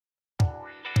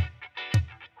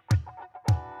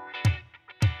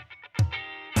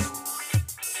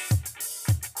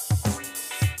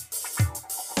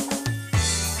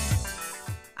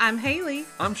I'm Hailey.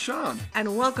 I'm Sean.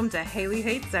 And welcome to Hailey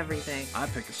Hates Everything. I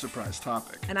pick a surprise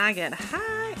topic. And I get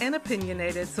high and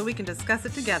opinionated so we can discuss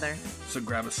it together. So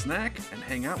grab a snack and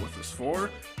hang out with us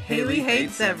for Hailey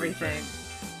Hates Everything.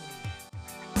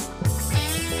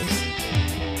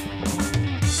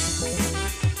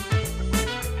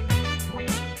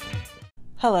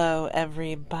 Hello,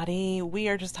 everybody. We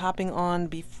are just hopping on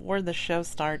before the show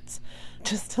starts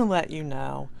just to let you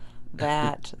know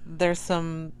that there's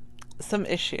some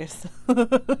issues.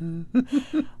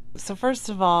 So first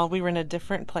of all, we were in a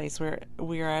different place.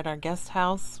 We are at our guest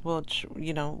house, which,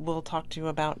 we'll talk to you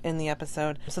about in the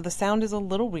episode. So the sound is a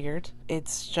little weird.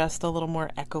 It's just a little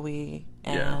more echoey,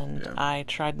 and yeah. I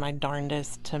tried my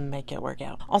darndest to make it work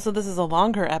out. Also, this is a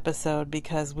longer episode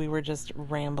because we were just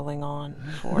rambling on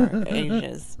for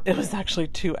ages. It was actually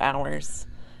 2 hours,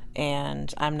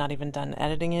 and I'm not even done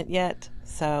editing it yet.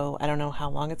 So I don't know how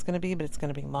long it's going to be, but it's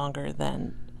going to be longer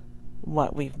than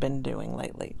what we've been doing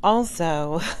lately.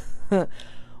 Also,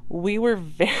 we were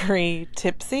very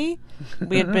tipsy.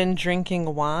 We had been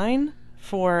drinking wine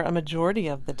for a majority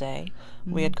of the day.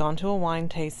 Mm-hmm. We had gone to a wine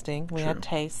tasting. We had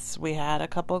tastes. We had a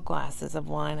couple of glasses of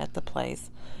wine at the place.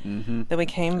 Mm-hmm. Then we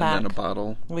came back. And then a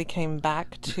bottle. We came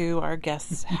back to our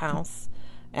guest's house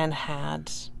and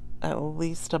had at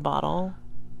least a bottle.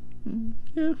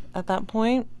 Yeah. At that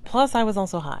point. Plus, I was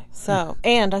also high. So,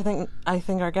 and I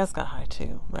think our guest got high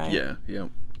too, right? Yeah.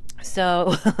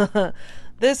 So,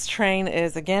 this train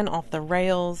is again off the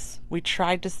rails. We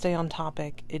tried to stay on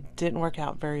topic. It didn't work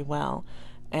out very well,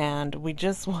 and we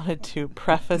just wanted to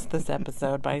preface this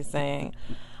episode by saying,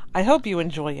 I hope you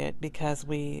enjoy it because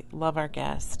we love our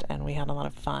guest and we had a lot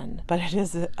of fun. But it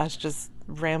is us just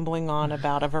rambling on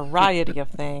about a variety of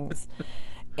things,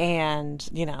 and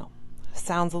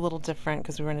sounds a little different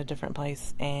because we were in a different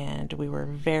place and we were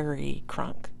very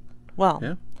crunk. Well,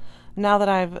 yeah. Now that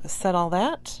I've said all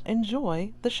that,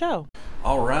 enjoy the show.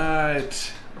 All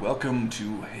right. Welcome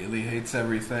to Hailey Hates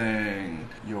Everything.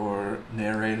 Your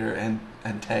narrator and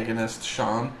antagonist,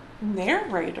 Sean.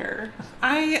 Narrator?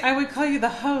 I would call you the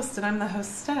host, and I'm the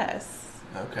hostess.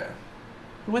 Okay.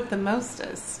 With the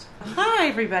mostest. Hi,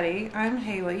 everybody. I'm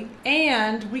Hailey,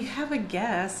 and we have a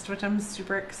guest, which I'm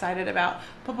super excited about.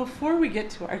 But before we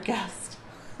get to our guest,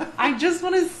 I just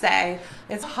want to say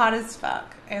it's hot as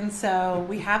fuck. And so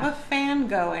we have a fan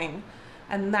going,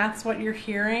 and that's what you're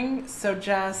hearing. So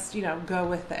just, go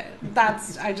with it.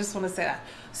 I just want to say that.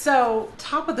 So,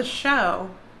 top of the show,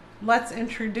 let's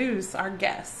introduce our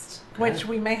guest, which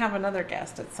we may have another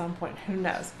guest at some point. Who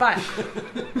knows? But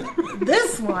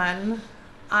this one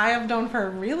I have known for a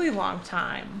really long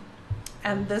time,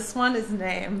 and this one is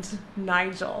named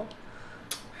Nigel.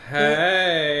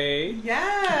 Hey!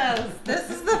 Yes! This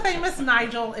is the famous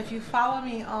Nigel. If you follow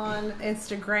me on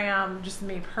Instagram, just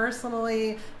me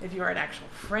personally, if you are an actual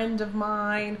friend of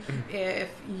mine, if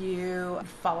you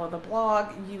follow the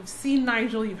blog, you've seen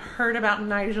Nigel, you've heard about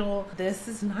Nigel. This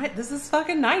is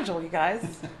fucking Nigel, you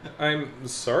guys. I'm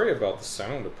sorry about the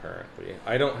sound, apparently.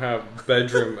 I don't have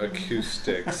bedroom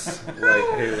acoustics like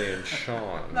Hailey and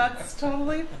Sean. That's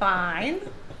totally fine.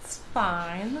 It's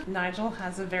fine. Nigel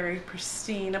has a very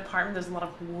pristine apartment. There's a lot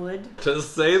of wood. To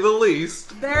say the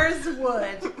least. There's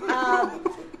wood.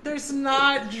 There's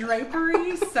not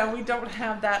drapery, so we don't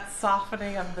have that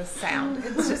softening of the sound.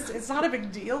 It's not a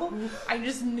big deal. I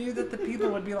just knew that the people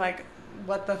would be like,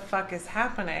 what the fuck is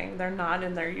happening? They're not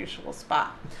in their usual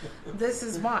spot. This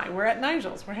is why. We're at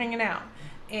Nigel's. We're hanging out.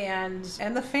 And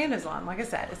the fan is on. Like I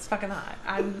said, it's fucking hot.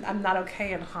 I'm not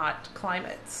okay in hot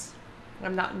climates.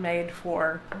 I'm not made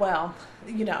for,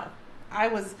 I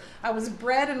was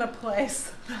bred in a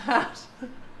place that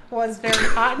was very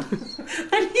hot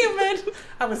and humid.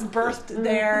 I was birthed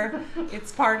there.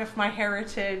 It's part of my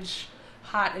heritage,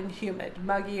 hot and humid.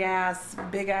 Muggy ass,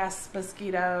 big ass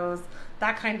mosquitoes,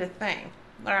 that kind of thing.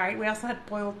 All right, we also had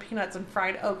boiled peanuts and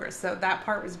fried ogre, so that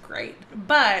part was great.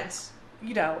 But,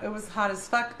 it was hot as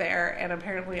fuck there, and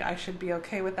apparently I should be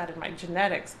okay with that in my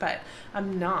genetics, but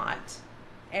I'm not.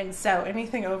 And so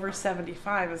anything over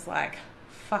 75 is like,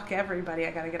 fuck everybody,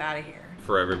 I gotta get out of here.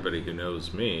 For everybody who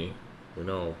knows me, we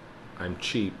know I'm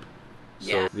cheap. So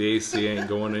yeah. The AC ain't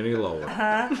going any lower.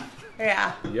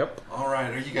 Yeah. Yep. All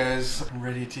right, are you guys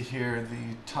ready to hear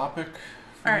the topic?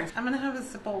 All right, I'm gonna have a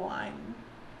sip of wine.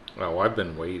 Oh, I've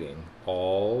been waiting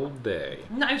all day.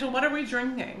 Nigel, what are we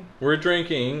drinking? We're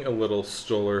drinking a little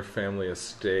Stoller Family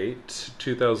Estate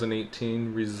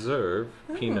 2018 Reserve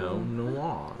Pinot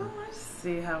Noir. Oh, I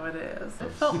see how it is.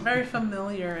 It felt very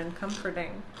familiar and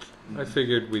comforting. I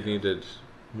figured we needed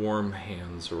warm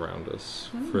hands around us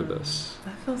for this.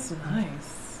 That feels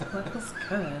nice. That feels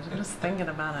good. I'm just thinking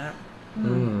about it.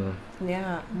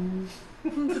 Yeah.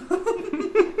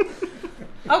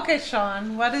 Okay,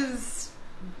 Sean, what is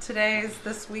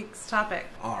this week's topic?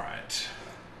 All right.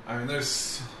 I mean,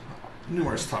 there's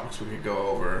numerous topics we could go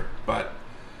over, but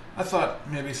I thought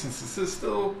maybe since this is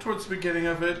still towards the beginning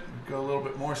of it, we'd go a little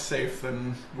bit more safe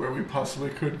than where we possibly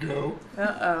could go.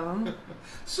 Uh-oh.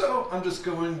 So I'm just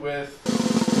going with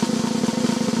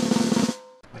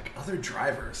like other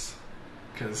drivers,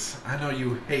 because I know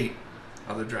you hate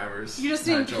other drivers. You just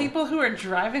mean Nigel. people who are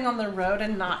driving on the road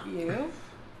and not you?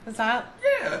 Is that?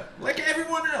 Yeah, like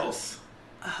everyone else.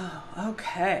 Oh,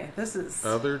 okay. This is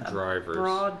Other a drivers.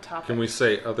 broad topic. Can we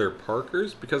say other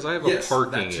parkers? Because I have Yes, a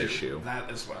parking that too. issue. That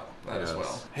as well. That as Yes.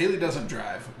 well. Haley doesn't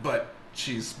drive, but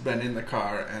she's been in the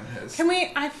car and has... Can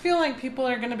we? I feel like people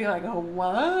are going to be like, oh,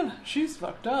 what? She's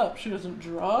fucked up. She doesn't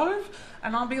drive?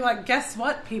 And I'll be like, guess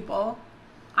what, people?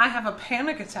 I have a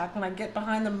panic attack when I get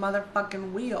behind the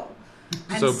motherfucking wheel.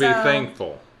 And So be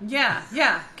thankful. Yeah.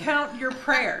 Count your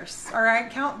prayers, all right?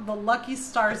 Count the lucky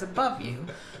stars above you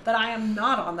that I am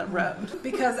not on the road.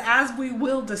 Because as we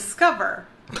will discover,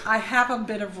 I have a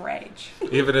bit of rage.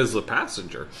 Even as a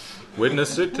passenger.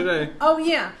 Witnessed it today. Oh,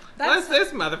 yeah. What's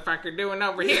this motherfucker doing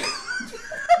over here?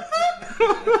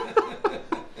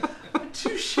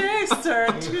 Touche, sir.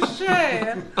 Touche.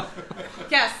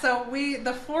 Yeah, so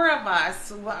the four of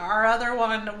us, our other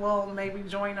one will maybe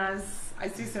join us. I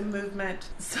see some movement.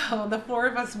 So the four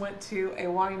of us went to a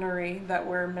winery that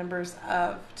we're members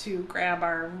of to grab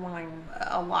our wine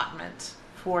allotment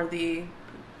for the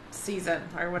season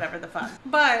or whatever the fuck.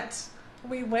 But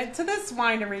we went to this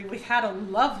winery. We had a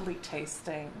lovely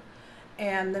tasting.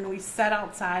 And then we sat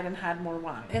outside and had more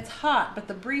wine. It's hot, but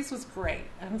the breeze was great.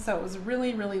 And so it was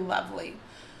really, really lovely.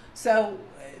 So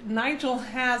Nigel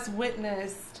has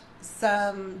witnessed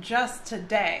just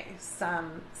today,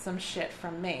 some shit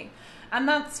from me. And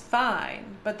that's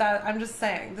fine. But I'm just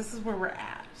saying, this is where we're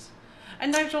at.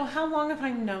 And Nigel, how long have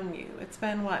I known you? It's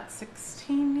been,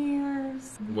 16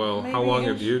 years? Well, how long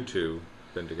have you two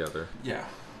been together? Yeah,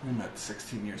 we met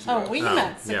 16 years ago. Oh, we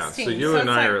met 16. Yeah, so you and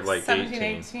it's I are at like 17,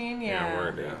 18. 18, Yeah, we're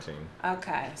at 18.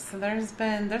 Okay, so there's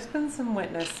been some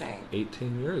witnessing.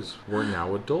 18 years. We're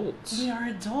now adults. We are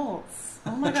adults.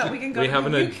 Oh my god, we can go We to have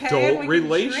the an UK adult and we can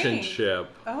relationship.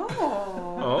 drink.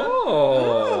 Oh.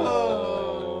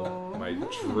 Oh. My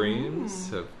dreams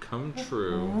have come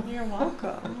true. You're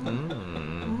welcome.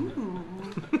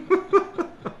 Mm.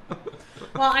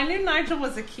 Well, I knew Nigel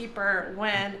was a keeper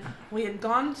when we had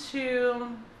gone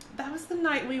to... That was the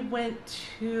night we went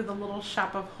to the Little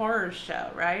Shop of Horrors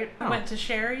show, right? Oh. We went to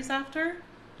Sherry's after.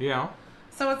 Yeah.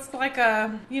 So it's like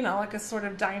a sort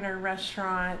of diner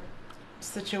restaurant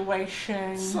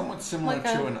situation. Somewhat similar Like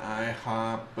to an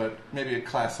IHOP, but maybe a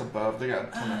class above. They got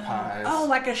a ton of pies. Oh,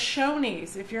 like a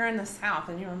Shoney's, if you're in the South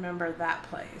and you remember that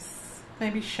place.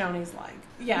 Maybe Shoney's like.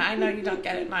 Yeah, I know you don't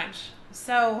get it much.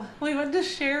 So we went to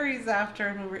Sherry's after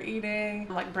and we were eating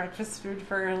like breakfast food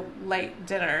for late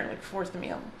dinner, like fourth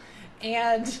meal.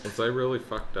 And Was I really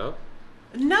fucked up?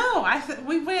 no,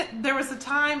 we went, there was a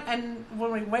time and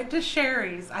when we went to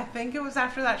Sherry's, I think it was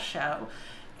after that show,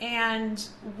 and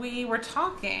we were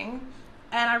talking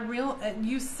and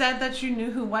you said that you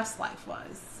knew who Westlife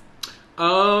was.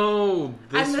 Oh,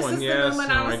 this And this one, is yes. the one when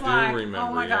No, I was do like, remember.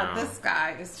 oh my god, yeah. this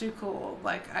guy is too cool.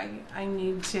 Like, I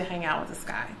need to hang out with this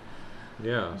guy.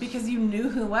 Yeah. Because you knew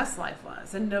who Westlife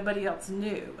was and nobody else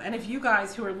knew. And if you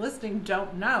guys who are listening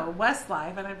don't know,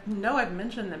 Westlife, and I know I've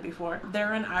mentioned them before,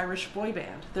 they're an Irish boy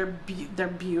band. They're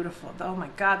beautiful. Oh my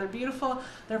god, they're beautiful.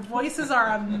 Their voices are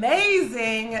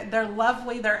amazing. They're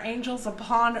lovely. They're angels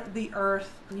upon the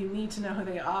earth. You need to know who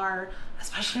they are.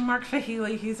 Especially Mark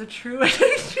Feehily. He's a true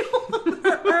angel on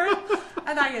the earth.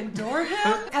 And I adore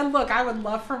him. And look, I would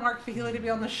love for Mark Feehily to be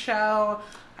on the show.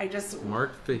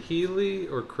 Mark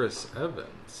Feehily or Chris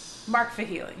Evans? Mark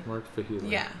Feehily. Mark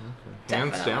Feehily. Yeah, Okay. Hands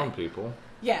definitely. down, people.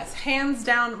 Yes, hands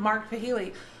down, Mark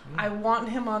Feehily. I want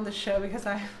him on the show because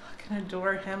I fucking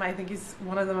adore him. I think he's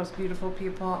one of the most beautiful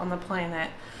people on the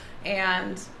planet.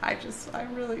 And I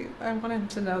want him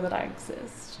to know that I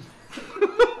exist.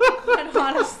 And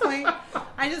honestly,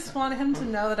 I just want him to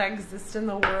know that I exist in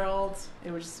the world.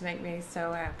 It would just make me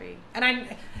so happy.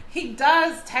 And he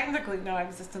does technically know I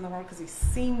exist in the world because he's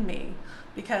seen me.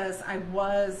 Because I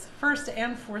was first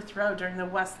and fourth row during the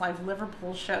Westlife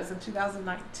Liverpool shows in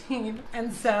 2019.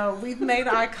 And so we've made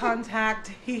eye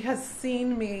contact. He has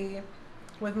seen me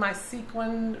with my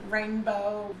sequin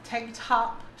rainbow tank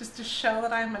top just to show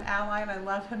that I'm an ally and I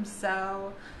love him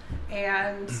so.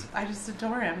 And I just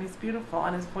adore him. He's beautiful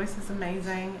and his voice is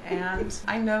amazing. And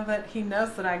I know that he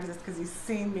knows that I exist because he's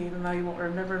seen me, even though he won't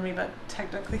remember me, but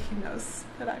technically he knows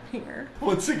that I'm here.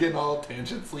 Once again, all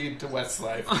tangents lead to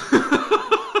Westlife.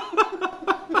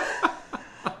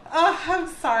 I'm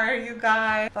sorry, you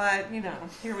guys, but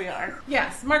here we are.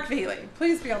 Yes, Mark Feehily,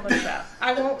 please be on the show.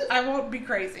 I won't be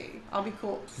crazy. I'll be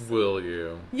cool. Will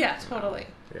you? Yeah, totally.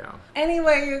 Yeah.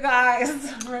 Anyway, you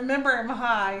guys, remember I'm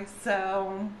high,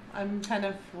 so I'm kind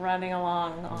of running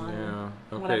along on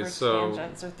whatever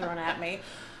tangents are thrown at me.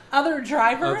 Other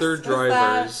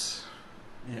drivers.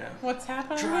 Yeah. What's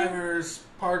happening? Drivers,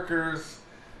 parkers.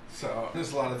 So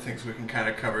there's a lot of things we can kind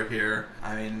of cover here.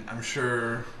 I mean, I'm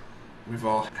sure we've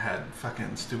all had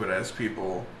fucking stupid ass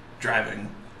people driving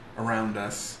around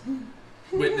us,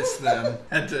 witnessed them,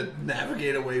 had to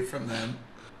navigate away from them.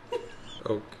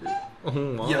 Okay. Oh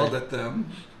my. Yelled at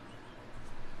them.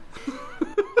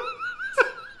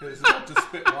 Who's about to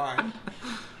spit wine.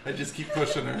 I just keep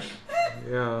pushing her.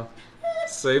 Yeah.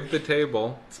 Save the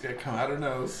table. It's gonna come out her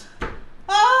nose.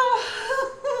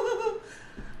 Oh!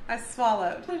 I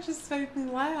swallowed. It just made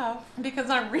me laugh because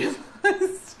I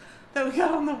realized that we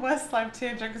got on the Westlife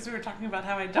tangent because we were talking about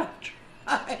how I don't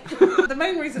drive. The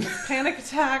main reason is panic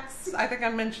attacks. I think I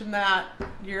mentioned that.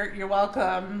 You're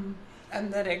welcome.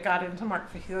 And then it got into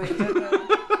Mark Feehily.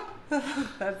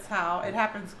 That's how it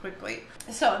happens quickly.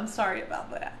 So I'm sorry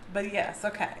about that. But yes,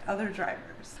 okay. Other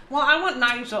drivers. Well, I want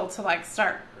Nigel to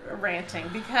start ranting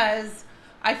because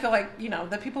I feel like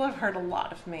the people have heard a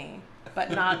lot of me,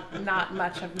 but not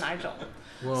much of Nigel.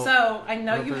 Well, so I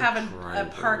know you have a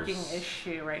parking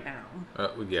issue right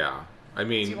now. Yeah. I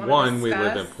mean, one, we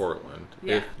live in Portland.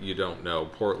 Yeah. If you don't know,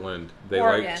 Portland,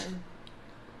 Oregon.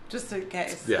 Just in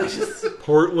case. Yeah.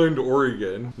 Portland,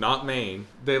 Oregon, not Maine.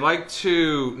 They like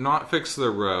to not fix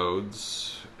their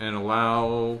roads and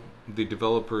allow the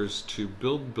developers to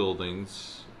build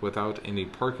buildings without any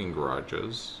parking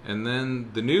garages. And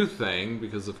then the new thing,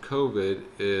 because of COVID,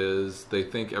 is they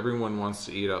think everyone wants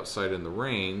to eat outside in the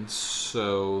rain,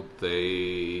 so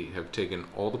they have taken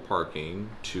all the parking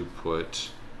to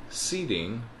put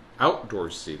seating, outdoor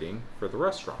seating, for the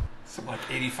restaurant. Something like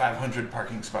 8,500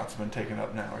 parking spots have been taken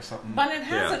up now or something. But it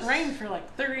hasn't rained for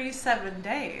 37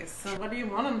 days, so what do you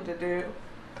want them to do?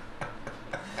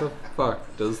 The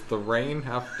fuck does the rain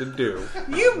have to do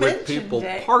with people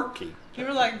parking? You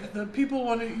were like, the people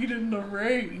want to eat in the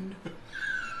rain.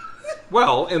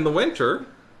 Well, in the winter,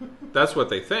 that's what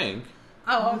they think.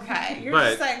 Oh, okay. You're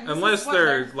but just saying unless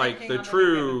they're like the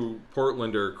true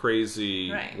Portlander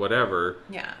crazy whatever,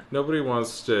 nobody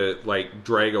wants to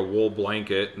drag a wool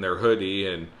blanket and their hoodie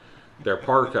and their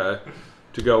parka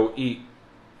to go eat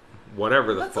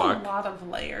whatever the fuck. That's a lot of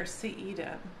layers to eat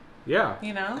in. Yeah.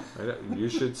 You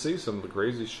should see some of the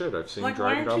crazy shit I've seen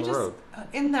driving down the road.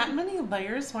 In that many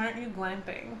layers, why aren't you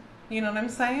glamping? You know what I'm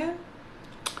saying?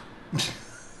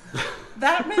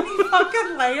 That many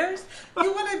fucking layers?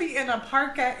 You want to be in a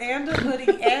parka and a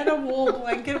hoodie and a wool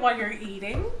blanket while you're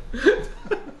eating? Is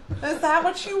that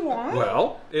what you want?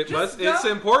 Well, it's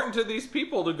important to these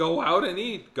people to go out and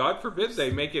eat. God forbid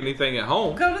they make anything at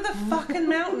home. Go to the fucking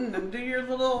mountain and do your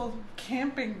little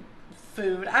camping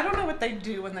food. I don't know what they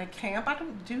do when they camp. I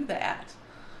don't do that.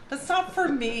 That's not for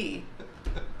me.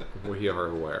 We are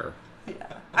aware.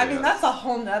 Yeah. I mean, that's a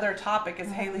whole nother topic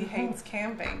is Hailey hates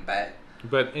camping,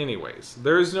 But anyways,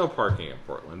 there is no parking in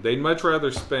Portland. They'd much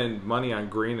rather spend money on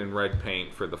green and red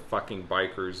paint for the fucking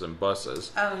bikers and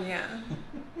buses. Oh, yeah.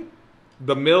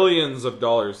 The millions of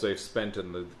dollars they've spent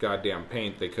in the goddamn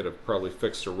paint, they could have probably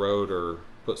fixed a road or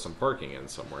put some parking in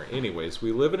somewhere. Anyways,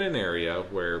 we live in an area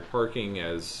where parking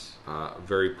is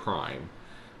very prime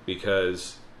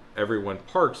because everyone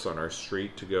parks on our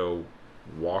street to go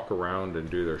walk around and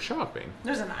do their shopping.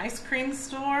 There's an ice cream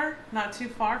store not too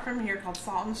far from here called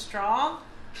Salt and Straw.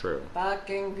 True.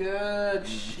 Fucking good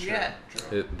shit.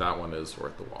 True. That one is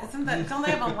worth the walk. Don't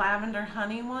they have a lavender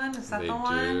honey one? Is that the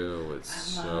one? They do. It's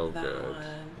so good.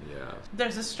 Yeah.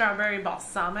 There's a strawberry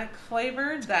balsamic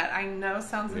flavored that I know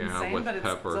sounds insane, but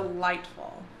it's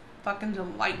delightful. Fucking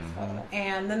delightful. Mm-hmm.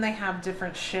 And then they have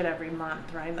different shit every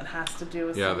month, right? That has to do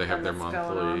with something they have their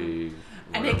monthly.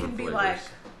 And it can be flavors.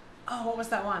 What was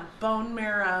that one? Bone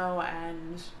marrow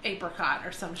and apricot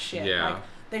or some shit. Yeah.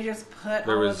 They just put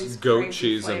there all was of these goat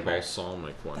cheese flavors. and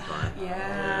balsamic one time.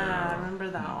 Yeah, I remember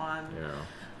that one. Yeah.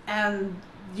 And,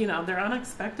 they're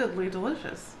unexpectedly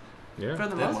delicious. Yeah. For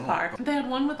the most part. They had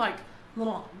one with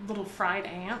little fried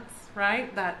ants,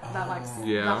 right? The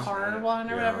horror one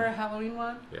or whatever, Halloween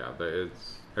one. Yeah,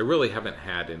 I really haven't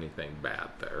had anything bad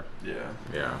there. Yeah.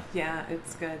 Yeah. Yeah,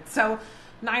 it's good. So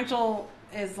Nigel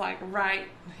is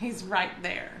he's right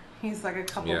there. He's a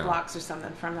couple blocks or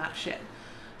something from that shit.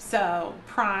 So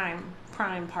prime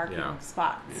parking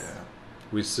spots. Yeah.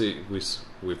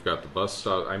 We've got the bus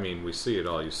stop. I mean, we see it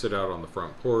all. You sit out on the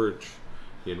front porch,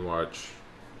 you can watch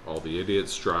all the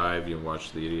idiots drive, you can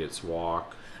watch the idiots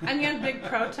walk. And you had big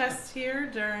protests here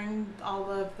during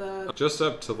all of the... Just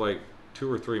up to like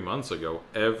 2 or 3 months ago,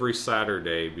 every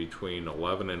Saturday between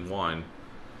 11 and 1,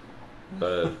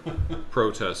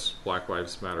 protests, Black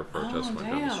Lives Matter protests went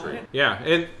down the street. Yeah,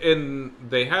 and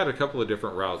they had a couple of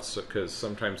different routes because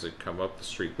sometimes they'd come up the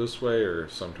street this way or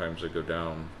sometimes they'd go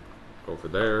down over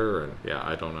there, and yeah,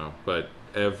 I don't know, but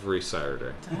every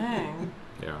Saturday. Dang.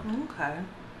 Yeah. Okay.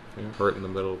 Yeah, right in the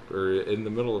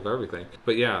middle of everything.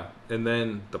 But yeah, and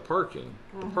then the parking.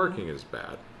 The parking is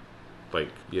bad. Like,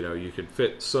 you know, you could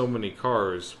fit so many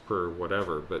cars per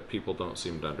whatever, but people don't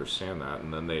seem to understand that.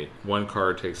 And then one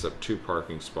car takes up 2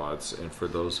 parking spots. And for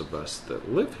those of us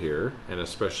that live here, and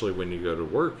especially when you go to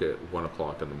work at 1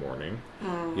 o'clock in the morning,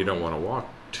 you don't want to walk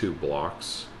 2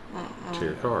 blocks to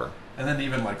your car. And then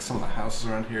even like some of the houses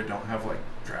around here don't have like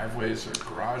driveways or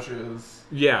garages.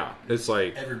 Yeah, it's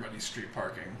like everybody's street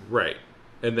parking. Right.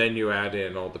 And then you add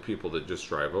in all the people that just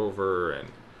drive over and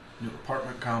new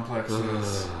apartment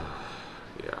complexes.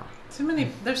 Yeah.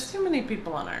 There's too many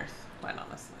people on Earth, quite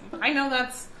honestly. I know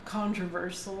that's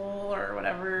controversial or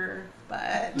whatever,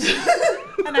 but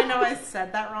and I know I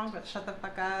said that wrong, but shut the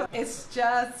fuck up. It's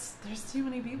just there's too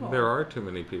many people. There are too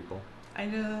many people.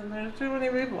 There's too many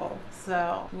people.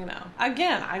 So, you know.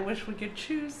 Again, I wish we could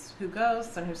choose who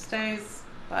goes and who stays,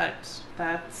 but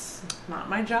that's not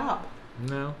my job.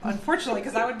 No. Unfortunately,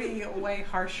 because I would be way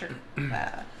harsher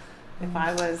if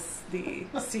I was the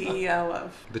CEO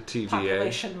of the TVA.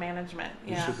 Population management.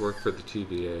 Yeah. You should work for the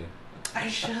TVA. I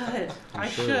should. I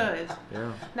should.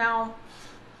 Yeah. Now,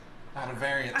 not a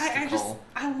variance.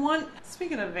 I want,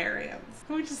 speaking of variants,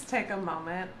 can we just take a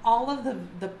moment? All of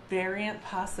the variant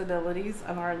possibilities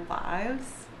of our lives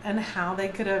and how they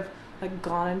could have like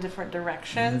gone in different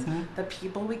directions, the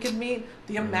people we could meet,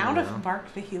 the amount of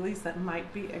Mark Feehilys that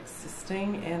might be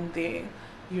existing in the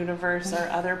universe or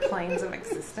other planes of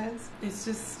existence.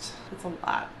 It's a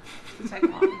lot to take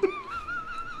on.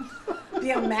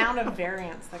 The amount of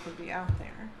variants that could be out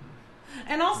there.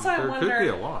 And also I wonder... There could be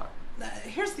a lot.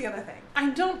 Here's the other thing. I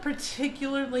don't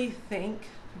particularly think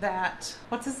that...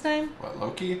 What's his name? What,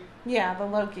 Loki? Yeah, the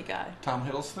Loki guy. Tom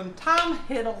Hiddleston? Tom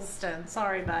Hiddleston.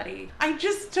 Sorry, buddy. I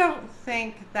just don't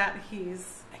think that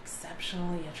he's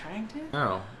exceptionally attractive.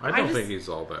 No, I don't think he's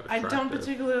all that attractive. I don't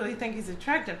particularly think he's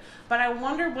attractive, but I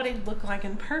wonder what he'd look like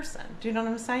in person. Do you know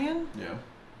what I'm saying? Yeah.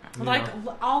 Like,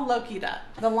 all Loki'd up.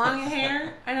 The long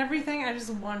hair and everything, I just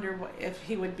wonder if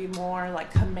he would be more,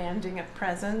 like, commanding of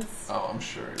presence. Oh, I'm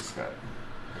sure he's got a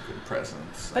good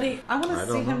presence. But I want to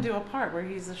see him do a part where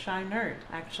he's a shy nerd,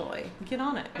 actually. Get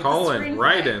on it. Call in.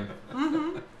 Write in.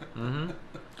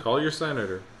 Call your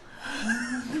senator.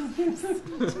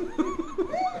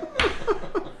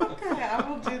 Okay, I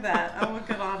will do that. I will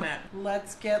get on it.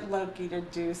 Let's get Loki to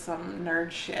do some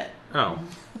nerd shit. Oh.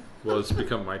 Well, it's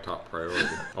become my top priority.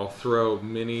 I'll throw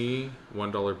mini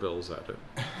 $1 bills at it.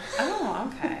 Oh,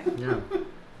 okay. Yeah.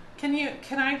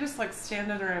 Can I just like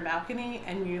stand under a balcony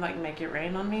and you like make it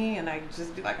rain on me and I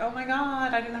just be like, oh my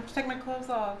god, I didn't have to take my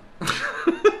clothes off.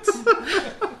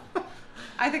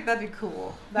 I think that'd be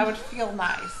cool. That would feel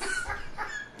nice.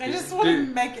 I just want to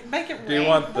make it rain. Do you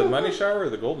want the money shower or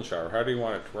the golden shower? How do you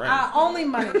want it to rain? Only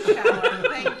money shower.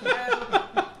 Thank you.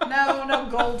 No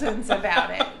goldens about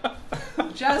it.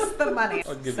 Just the money.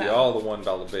 I'll give you all the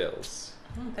 $1 bills.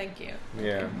 Thank you.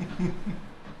 Yeah.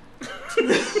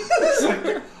 It's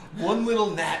like one little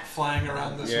gnat flying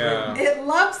around this room. It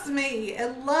loves me.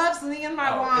 It loves me and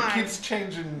my wine. It keeps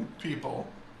changing people.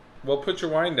 Well, put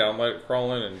your wine down, let it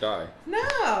crawl in and die.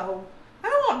 No. I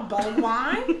don't want bug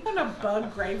wine. I want a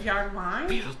bug graveyard wine.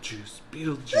 Beetlejuice.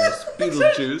 Beetlejuice.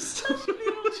 Beetlejuice.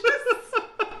 Beetlejuice.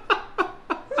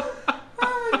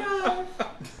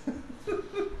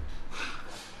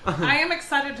 I am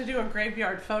excited to do a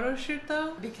graveyard photo shoot,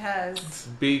 though, because...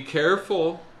 Be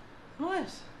careful. What?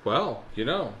 Well, you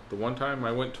know, the one time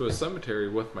I went to a cemetery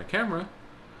with my camera,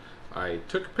 I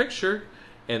took a picture,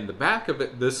 and the back of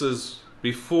it, this is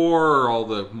before all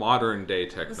the modern day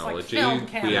technology.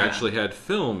 Like we actually had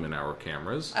film in our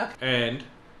cameras. Okay. And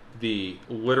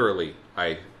literally,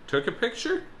 I took a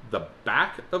picture, the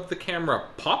back of the camera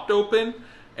popped open,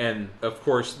 and of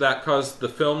course that caused the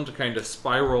film to kind of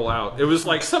spiral out. It was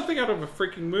like something out of a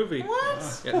freaking movie.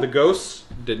 What? Yeah, the ghosts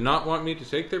did not want me to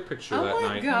take their picture that night. Oh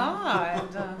my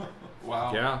god.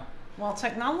 Wow. Yeah. Well,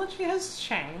 technology has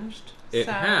changed. It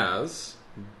has,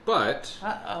 but...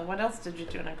 Uh-oh, what else did you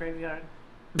do in a graveyard?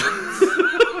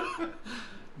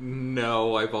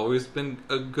 No, I've always been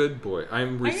a good boy.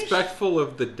 I'm respectful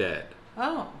of the dead.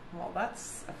 Oh, well,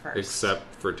 that's a first.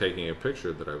 Except for taking a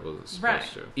picture that I wasn't supposed Right.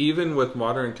 to. Even with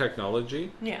modern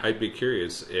technology, Yeah. I'd be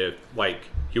curious if, like,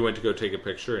 you went to go take a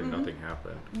picture and nothing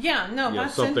happened. Yeah, no, You know,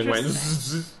 that's something went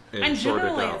interesting. and And sorted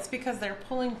generally, out. it's because they're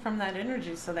pulling from that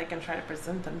energy so they can try to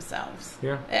present themselves.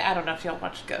 Yeah. I don't know if y'all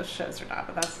watch ghost shows or not,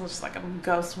 but that's just like a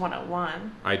ghost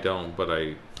 101. I don't, but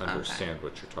I understand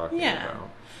what you're talking Yeah. about.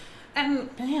 And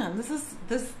man,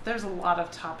 there's a lot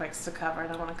of topics to cover,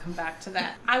 and I want to come back to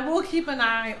that. I will keep an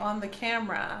eye on the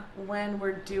camera when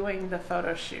we're doing the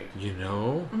photo shoot. You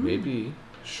know, maybe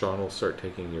Sean will start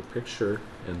taking your picture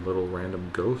and little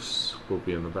random ghosts will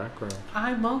be in the background.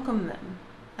 I welcome them.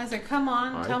 I say, come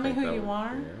on, I tell me think who that you would-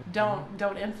 are. yeah.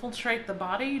 Don't infiltrate the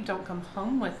body. Don't come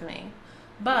home with me.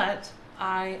 But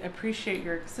I appreciate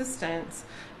your existence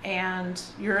and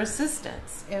your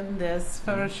assistance in this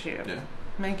photo shoot. Yeah.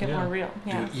 Make it Yeah. more real. Do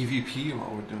Yeah. an EVP while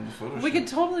we're doing the photo shoot. We could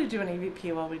totally do an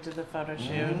EVP while we did the photo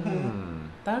shoot.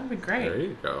 That would be great. There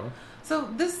you go. So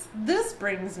this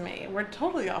brings me. We're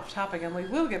totally off topic, and we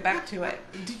will get back to it.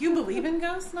 Do you believe in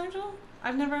ghosts, Nigel?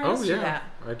 I've never asked Oh, you yeah, that.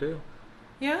 I do.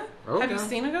 Yeah. Oh, Have you yeah.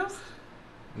 seen a ghost?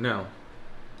 No,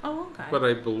 Oh, okay. but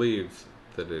I believe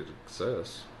that it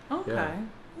exists. Okay. Yeah.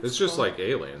 That's It's just cool. like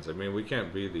aliens. I mean, we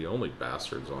can't be the only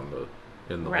bastards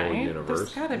in the right. whole universe.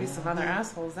 There's got to be some other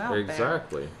assholes out there.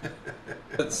 Exactly.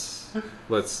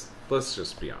 let's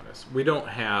just be honest. We don't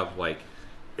have like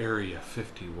Area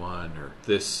 51 or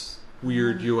this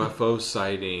weird UFO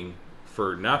sighting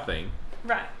for nothing.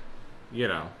 Right. You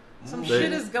know, Some They-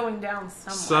 shit is going down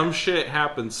somewhere. some shit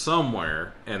happens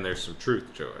somewhere, and there's some truth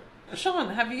to it. Sean,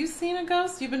 have you seen a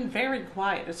ghost? You've been very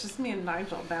quiet. It's just me and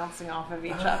Nigel bouncing off of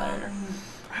each other.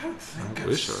 I don't think I I've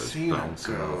wish I was seen a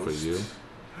bouncing off of ghost. you.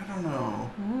 I don't know.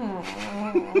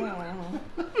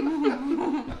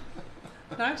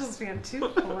 Nigel's being too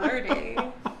flirty.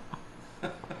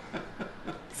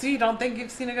 So you don't think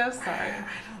you've seen a ghost? Sorry. I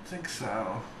don't think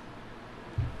so.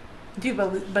 Do you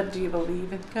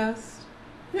believe in ghosts?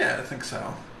 Yeah, I think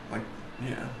so. Like,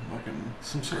 yeah, like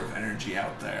some sort of energy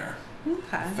out there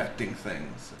Okay. affecting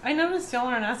things. I noticed y'all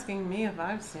aren't asking me if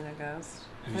I've seen a ghost.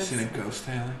 Have you seen a ghost,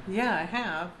 Hailey? Yeah, I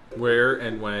have. Where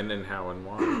and when and how and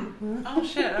why. Oh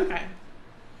shit, okay.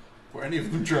 Were any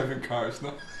of them driving cars?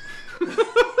 No.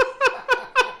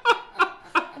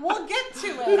 We'll get to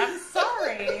it. I'm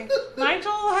sorry.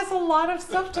 Nigel has a lot of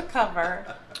stuff to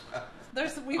cover.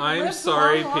 We've I'm lived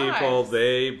sorry, long people. lives.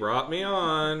 They brought me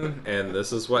on, and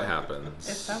this is what happens.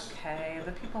 It's okay.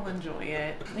 The people enjoy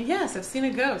it. Yes, I've seen a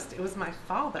ghost. It was my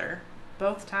father,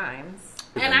 both times.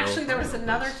 And I know actually, there was part of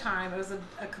another this. time. It was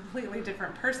a completely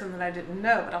different person that I didn't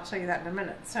know, but I'll tell you that in a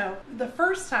minute. So the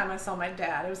first time I saw my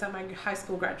dad, it was at my high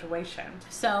school graduation.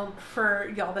 So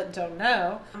for y'all that don't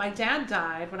know, my dad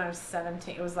died when I was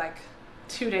 17. It was like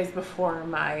 2 days before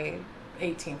my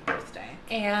 18th birthday.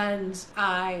 And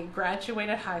I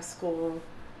graduated high school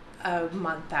a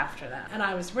month after that. And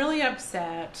I was really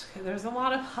upset. There was a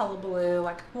lot of hullabaloo,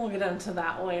 like we'll get into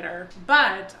that later.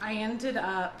 But I ended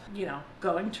up,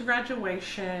 going to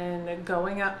graduation,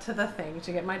 going up to the thing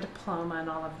to get my diploma and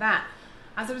all of that.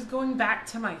 As I was going back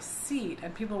to my seat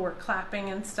and people were clapping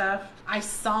and stuff, I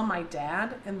saw my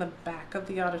dad in the back of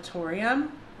the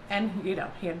auditorium. And,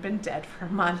 he had been dead for a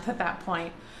month at that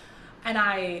point. And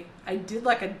I did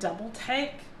like a double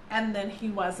take, and then he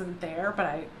wasn't there, but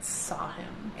I saw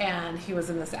him. And he was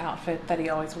in this outfit that he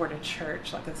always wore to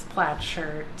church, like this plaid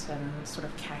shirt and sort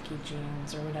of khaki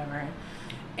jeans or whatever.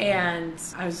 And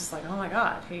I was just like, oh my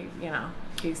God,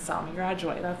 he saw me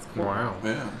graduate. That's cool. Wow.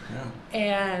 Yeah.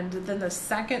 And then the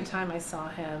second time I saw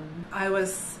him, I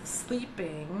was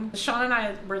sleeping. Sean and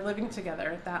I were living together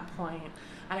at that point.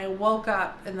 And I woke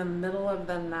up in the middle of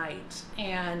the night,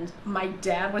 and my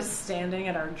dad was standing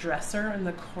at our dresser in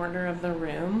the corner of the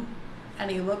room, and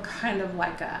he looked kind of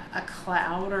like a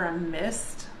cloud or a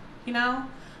mist,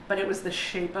 but it was the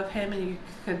shape of him, and you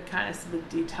could kind of see the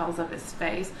details of his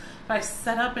face. But I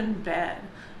sat up in bed,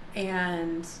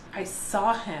 and I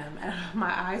saw him, and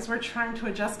my eyes were trying to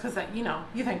adjust because,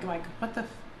 you think like, what the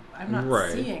I'm not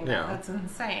Right, seeing that. yeah. That's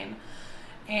insane.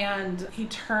 And he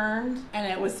turned, and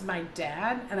it was my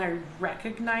dad, and I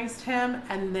recognized him,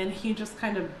 and then he just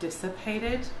kind of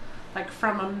dissipated, like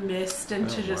from a mist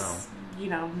into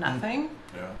nothing.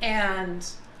 Yeah. And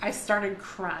I started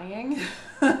crying,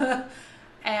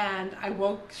 and I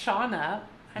woke Sean up,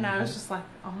 and I was just like,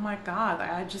 oh my God,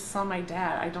 I just saw my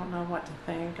dad. I don't know what to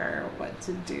think or what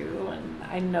to do, and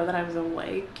I know that I was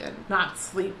awake and not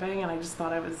sleeping, and I just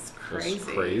thought I was crazy. It's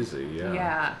crazy, yeah.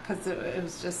 Yeah, because it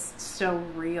was just so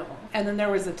real. And then there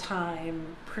was a time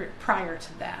prior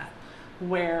to that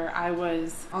where I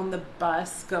was on the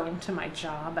bus going to my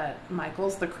job at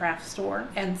Michael's, the craft store.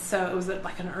 And so it was at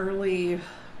like an early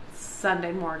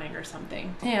Sunday morning or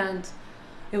something. And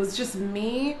it was just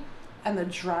me and the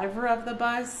driver of the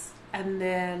bus. And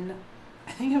then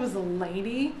I think it was a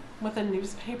lady with a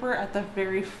newspaper at the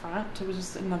very front. It was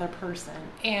just another person.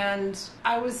 And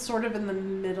I was sort of in the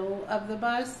middle of the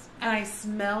bus. And I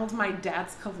smelled my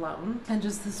dad's cologne. And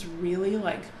just this really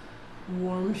like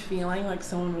warm feeling like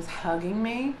someone was hugging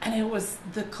me, and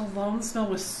the cologne smell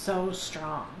was so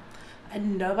strong,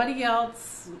 and nobody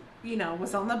else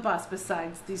was on the bus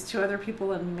besides these two other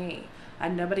people and me,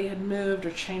 and nobody had moved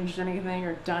or changed anything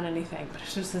or done anything, but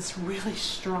it's just this really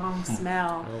strong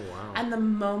smell. Oh, wow. And the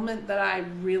moment that I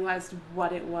realized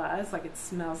what it was, like it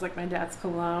smells like my dad's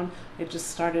cologne, it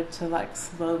just started to like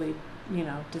slowly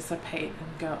dissipate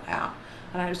and go out.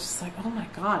 And I was just like, oh my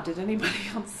God, did anybody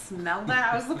else smell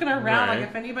that? I was looking around like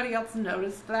if anybody else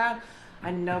noticed that,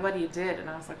 and nobody did. And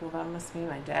I was like, well, that must be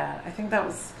my dad. I think that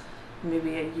was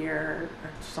maybe a year or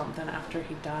something after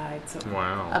he died. So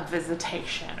a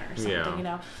visitation or something,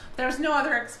 There's no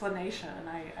other explanation.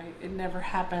 It never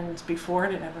happened before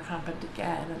and it never happened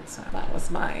again. And so that was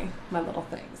my little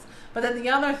things. But then the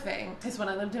other thing is when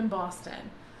I lived in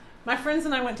Boston, my friends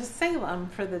and I went to Salem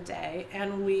for the day,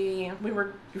 and we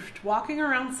were walking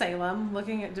around Salem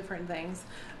looking at different things,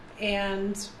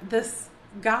 and this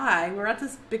guy, we were at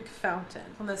this big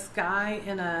fountain, and this guy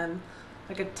in a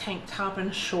tank top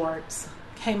and shorts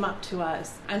came up to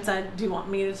us and said, do you want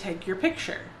me to take your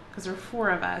picture? Because there were 4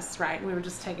 of us, right? And we were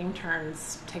just taking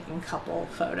turns taking a couple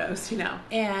photos,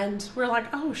 And we're like,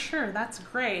 oh, sure, that's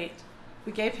great.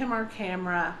 We gave him our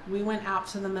camera. We went out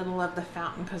to the middle of the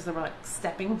fountain because there were like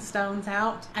stepping stones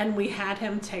out, and we had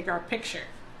him take our picture.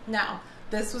 Now,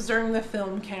 this was during the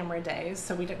film camera days,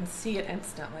 so we didn't see it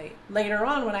instantly. Later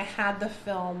on, when I had the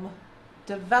film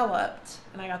developed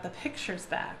and I got the pictures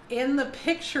back, in the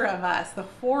picture of us, the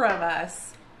 4 of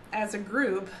us as a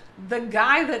group, the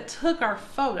guy that took our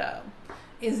photo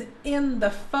is in the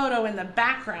photo in the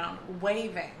background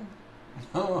waving.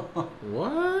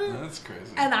 What? That's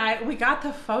crazy. And we got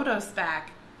the photos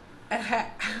back, and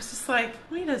I was just like,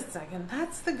 wait a second,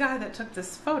 that's the guy that took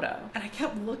this photo. And I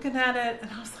kept looking at it, and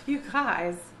I was like, you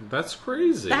guys, that's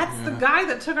crazy. That's the guy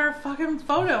that took our fucking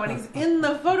photo, and he's in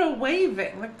the photo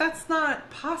waving. Like, that's not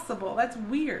possible. That's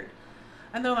weird.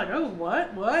 And they're like, oh,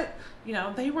 what?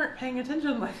 They weren't paying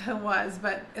attention like I was,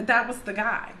 but that was the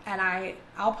guy. And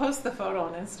I'll post the photo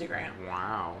on Instagram.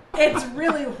 Wow. It's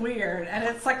really weird, and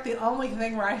it's like the only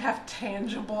thing where I have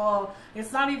tangible,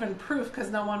 it's not even proof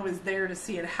because no one was there to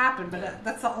see it happen, but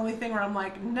that's the only thing where I'm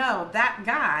like, no, that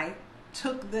guy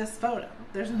took this photo.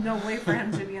 There's no way for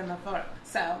him to be in the photo.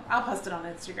 So I'll post it on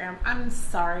Instagram. I'm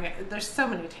sorry. There's so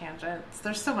many tangents.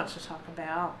 There's so much to talk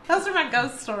about. Those are my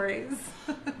ghost stories.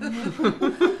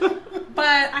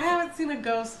 But I haven't seen a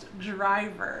ghost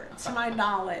driver, to my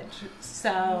knowledge.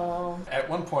 So at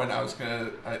one point, I was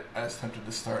tempted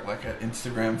to start like an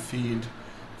Instagram feed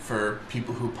for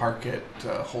people who park at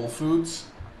Whole Foods.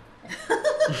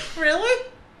 Really?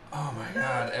 Oh my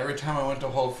God! Every time I went to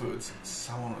Whole Foods,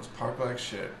 someone was parked like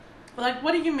shit. Like,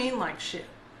 what do you mean, like shit?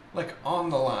 Like on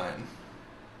the line.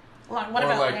 Like, what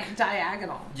about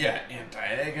diagonal? Yeah, and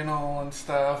diagonal and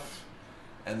stuff.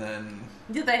 And then...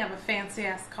 Did they have a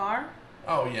fancy-ass car?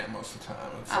 Oh, yeah, most of the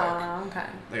time. It's okay.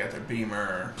 They got their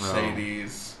Beamer,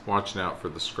 Mercedes. Watching out for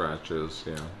the scratches,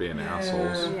 being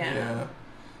assholes. Yeah.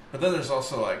 But then there's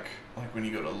also, like when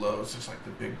you go to Lowe's, there's, like,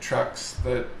 the big trucks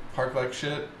that park like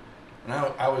shit. And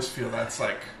I always feel that's,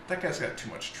 like, that guy's got too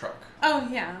much truck. Oh,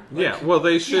 yeah. Like, well,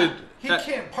 they should... Yeah,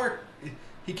 he can't park...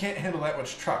 He can't handle that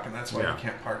much truck, and that's why he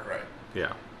can't park right.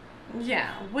 Yeah.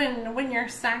 Yeah. When your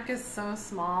sack is so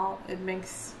small, it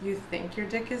makes you think your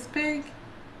dick is big.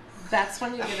 That's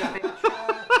when you get a big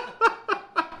truck.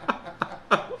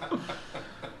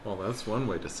 Well, that's one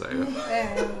way to say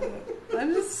it.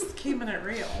 I'm just keeping it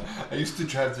real. I used to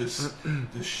drive this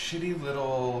shitty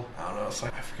little, I don't know, it's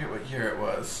like, I forget what year it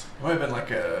was. It might have been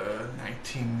like a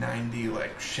 1990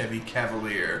 like Chevy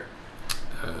Cavalier.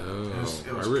 Oh,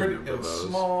 it was pretty. It was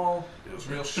small. It was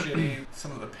real shitty.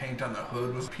 Some of the paint on the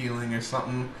hood was peeling or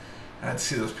something. And I'd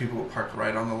see those people parked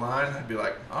right on the line. I'd be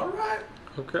like, all right,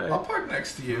 okay, I'll park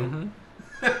next to you.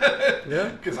 Mm-hmm. Yeah,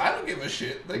 because I don't give a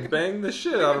shit. They bang the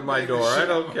shit out of my door. I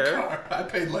don't care. Car. I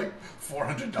paid like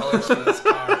 $400 for this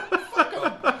car. Fuck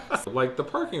them. Like, the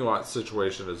parking lot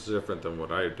situation is different than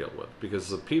what I deal with, because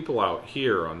the people out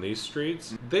here on these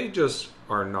streets, they just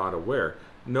are not aware.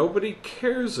 Nobody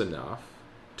cares enough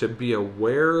to be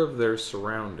aware of their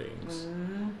surroundings.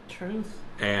 Truth.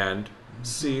 And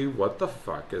see what the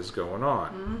fuck is going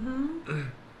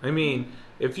on. I mean,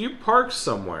 if you park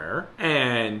somewhere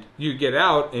and you get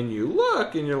out and you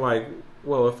look and you're like,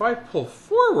 well, if I pull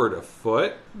forward a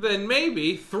foot, then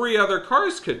maybe 3 other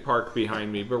cars could park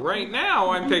behind me. But right now,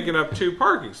 I'm taking up 2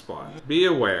 parking spots. Be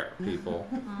aware, people,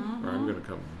 or I'm going to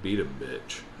come beat a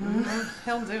bitch.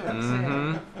 He'll do it,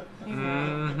 too. He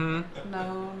will.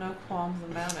 No qualms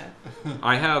about it.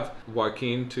 I have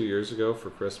Joaquin 2 years ago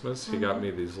for Christmas. He got me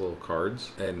these little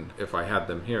cards. And if I had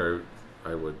them here,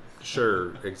 I would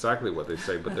share exactly what they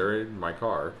say. But they're in my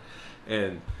car.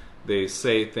 And they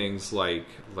say things like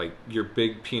your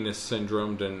big penis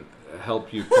syndrome didn't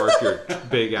help you park your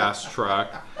big ass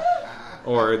truck.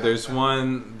 Or there's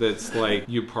one that's like,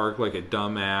 you park like a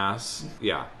dumbass.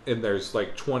 Yeah, and there's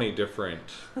like 20 different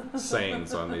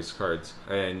sayings on these cards.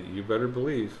 And you better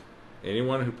believe,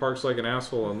 anyone who parks like an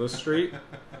asshole on this street,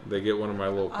 they get one of my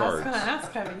little cards. I was going to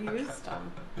ask, have you used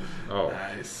them? Oh,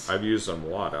 Nice. I've used them a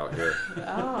lot out here.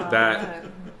 Oh,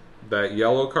 That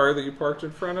yellow car that you parked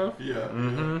in front of? Yeah.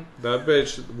 That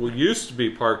bitch used to be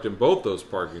parked in both those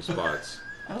parking spots.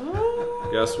 Oh.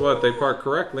 Guess what? They park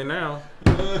correctly now.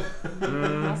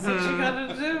 That's what you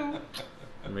gotta do.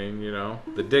 I mean, you know,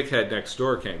 the dickhead next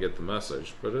door can't get the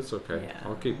message, but it's okay. Yeah.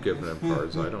 I'll keep giving him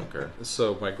cards. I don't care.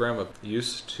 So my grandma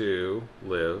used to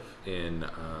live in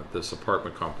this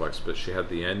apartment complex, but she had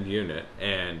the end unit,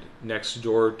 and next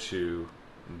door to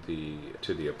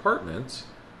the apartments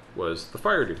was the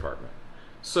fire department.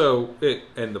 So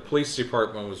and the police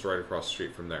department was right across the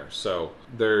street from there. So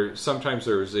sometimes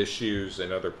there was issues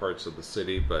in other parts of the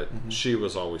city, but she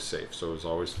was always safe, so it was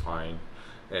always fine,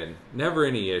 and never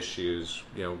any issues.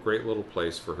 You know, great little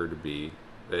place for her to be.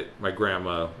 My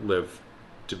grandma lived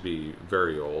to be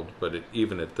very old, but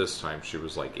even at this time she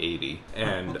was like 80,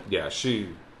 and yeah,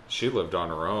 she lived on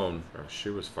her own. She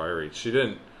was fiery. She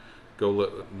didn't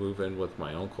go move in with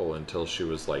my uncle until she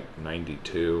was like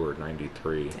 92 or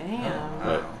 93. Damn.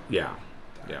 But yeah.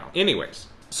 Anyways,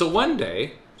 so one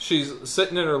day she's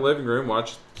sitting in her living room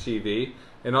watching TV,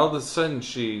 and all of a sudden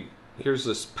she hears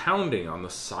this pounding on the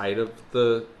side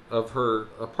of her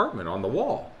apartment on the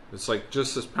wall. It's like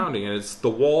just this pounding, and it's the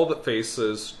wall that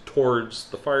faces towards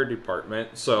the fire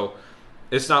department. So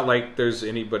it's not like there's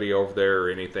anybody over there or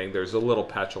anything. There's a little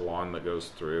patch of lawn that goes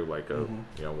through, like a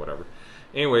whatever.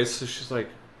 Anyways, so she's like,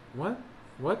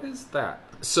 what is that?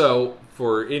 So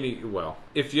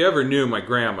if you ever knew my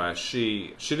grandma,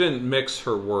 she didn't mix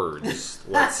her words,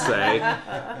 let's say.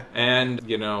 And,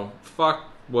 fuck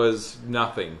was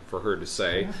nothing for her to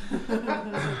say.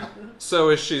 So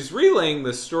as she's relaying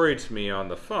this story to me on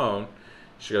the phone,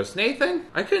 she goes, Nathan,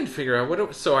 I couldn't figure out what it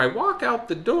was. So I walk out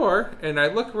the door and I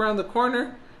look around the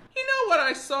corner. You know what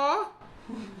I saw?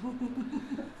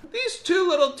 These 2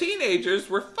 little teenagers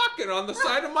were fucking on the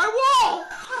side of my wall.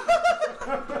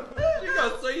 She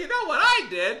goes, so you know what I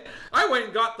did? I went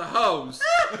and got the hose.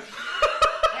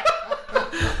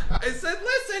 I said,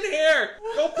 listen here.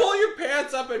 Go pull your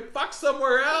pants up and fuck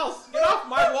somewhere else. Get off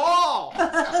my wall.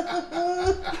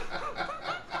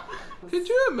 Could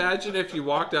you imagine if you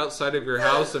walked outside of your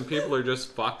house and people are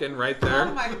just fucking right there?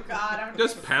 Oh my God.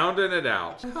 Just pounding it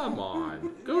out. Come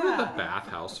on. Go to the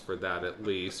bathhouse for that at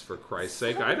least, for Christ's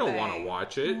sake. I don't want to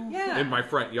watch it in my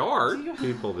front yard.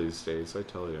 People these days, I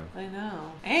tell you. I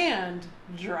know. And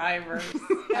drivers.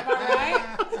 Am I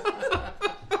right?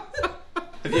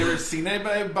 Have you ever seen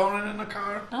anybody boning in a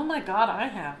car? Oh my God, I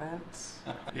haven't.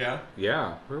 Yeah?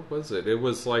 Yeah. Where was it? It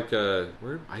was like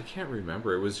I can't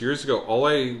remember. It was years ago. All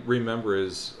I remember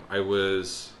is I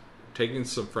was taking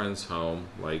some friends home,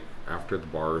 like after the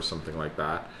bar or something like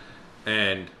that.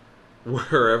 And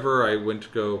wherever I went to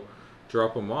go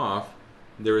drop them off,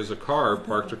 there was a car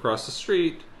parked across the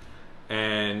street,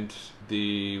 and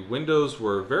the windows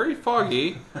were very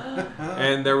foggy,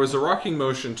 and there was a rocking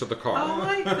motion to the car. Oh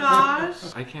my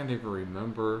gosh. I can't even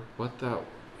remember what that...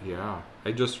 Yeah.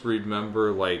 I just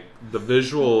remember, like, the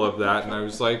visual of that, and I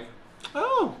was like,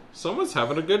 oh, someone's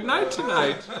having a good night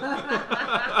tonight.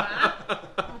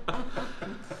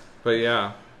 But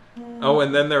yeah. Oh,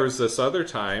 and then there was this other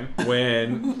time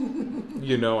when...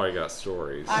 I got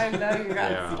stories. I know you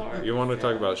got stories. You want to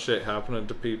talk about shit happening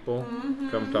to people?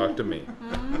 Come talk to me.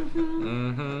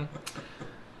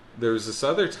 There was this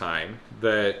other time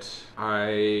that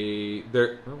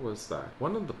where was that?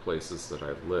 One of the places that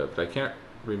I lived. I can't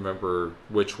remember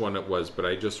which one it was, but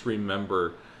I just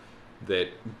remember that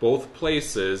both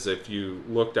places, if you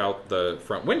looked out the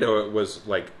front window, it was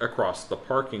like across the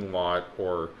parking lot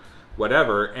or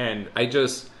whatever, and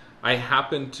I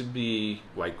happened to be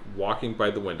like walking by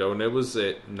the window, and it was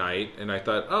at night, and I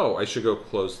thought, oh, I should go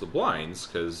close the blinds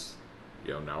because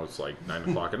now it's like 9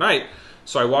 o'clock at night.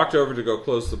 So I walked over to go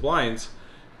close the blinds,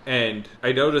 and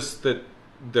I noticed that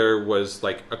there was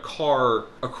like a car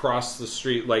across the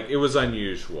street. Like, it was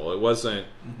unusual. It wasn't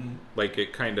like,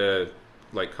 it kind of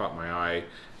like caught my eye.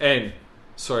 And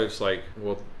so I was like,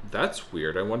 well, that's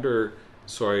weird. I wonder.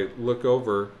 So I look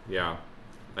over. Yeah.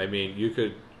 I mean, you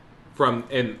could,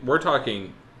 and we're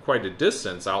talking quite a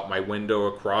distance out my window,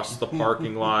 across the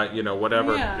parking lot,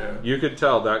 whatever. Yeah. You could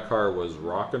tell that car was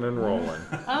rocking and rolling.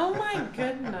 Oh my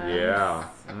goodness. Yeah.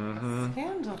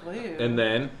 Scandalous. And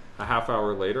then a half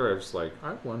hour later, I was like,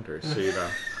 I wonder. So,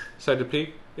 decided to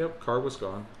peek. Yep, car was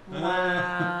gone. Wow.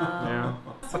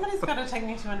 Yeah. Somebody's got to take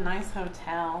me to a nice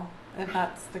hotel if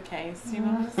that's the case. You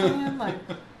know what I'm saying? Like,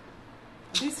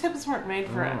 these hips weren't made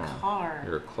for a car.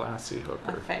 You're a classy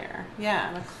hooker. Affair. Yeah,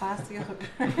 I'm a classy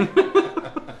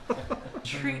hooker.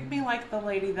 Treat me like the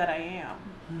lady that I am.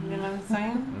 You know what I'm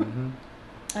saying? Mm-hmm.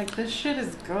 Like, this shit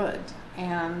is good,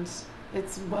 and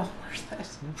it's well worth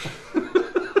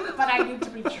it. But I need to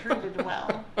be treated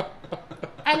well.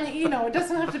 And, it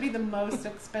doesn't have to be the most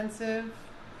expensive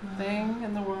thing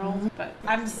in the world, but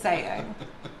I'm saying.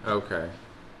 Okay.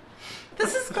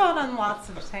 This has gone on lots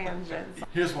of tangents.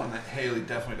 Here's one that Hailey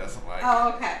definitely doesn't like.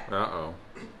 Oh, okay. Uh-oh.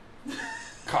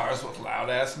 Cars with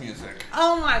loud-ass music.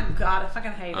 Oh my god, I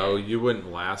fucking hate it. Oh, you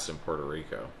wouldn't last in Puerto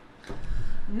Rico.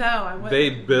 No, I wouldn't. They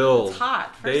build. It's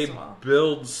hot, first of all. They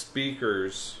build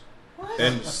speakers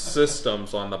and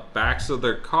systems on the backs of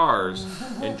their cars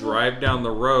and drive down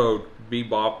the road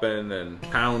bebopping and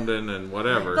pounding and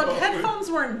whatever. Look,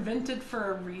 headphones were invented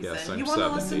for a reason. Yes, I'm you want to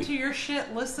 70. listen to your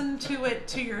shit, listen to it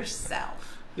to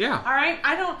yourself. Yeah. All right?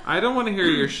 I don't want to hear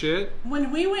your shit.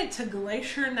 When we went to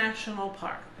Glacier National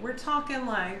Park, we're talking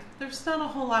like there's not a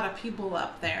whole lot of people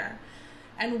up there.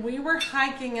 And we were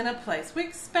hiking in a place. We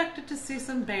expected to see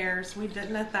some bears. We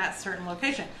didn't at that certain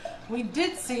location. We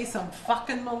did see some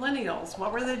fucking millennials.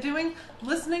 What were they doing?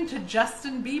 Listening to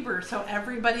Justin Bieber so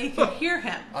everybody could hear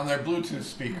him. On their Bluetooth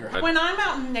speaker. When I'm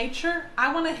out in nature,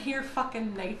 I want to hear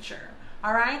fucking nature.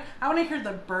 All right? I want to hear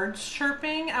the birds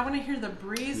chirping. I want to hear the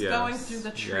breeze going through the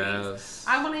trees. Yes.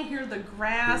 I want to hear the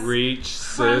grass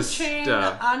sister. crunching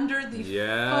under the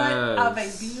foot of a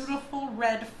beautiful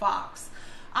red fox.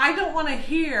 I don't want to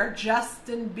hear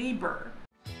Justin Bieber.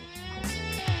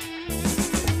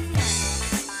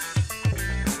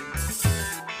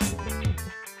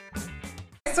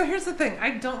 So here's the thing.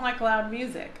 I don't like loud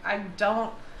music. I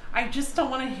just don't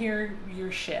want to hear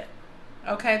your shit.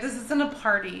 Okay, this isn't a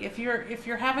party. If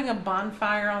you're having a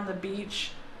bonfire on the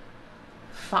beach,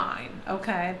 fine.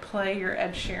 Okay, play your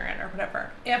Ed Sheeran or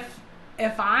whatever. If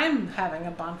I'm having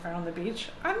a bonfire on the beach,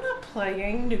 I'm not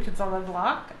playing New Kids on the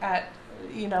Block at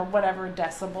whatever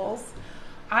decibels.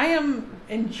 I am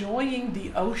enjoying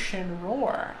the ocean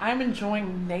roar. I'm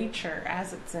enjoying nature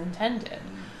as it's intended.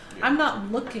 Yeah. I'm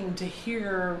not looking to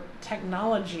hear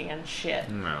technology and shit.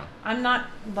 No. I'm not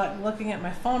looking at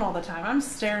my phone all the time. I'm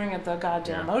staring at the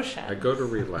goddamn ocean. I go to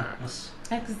relax.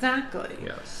 Exactly.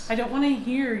 Yes. I don't want to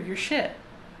hear your shit.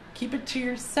 Keep it to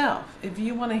yourself. If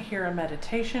you want to hear a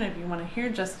meditation, if you want to hear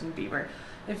Justin Bieber,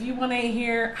 if you want to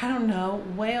hear, I don't know,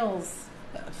 whales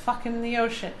fucking the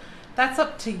ocean, that's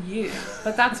up to you.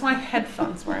 But that's why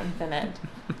headphones were invented.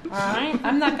 Alright?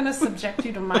 I'm not going to subject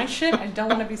you to my shit. I don't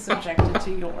want to be subjected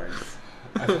to yours.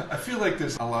 I feel like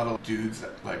there's a lot of dudes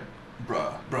that, like,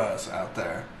 bruhs out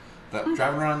there that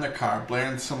driving around in their car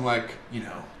blaring some, like,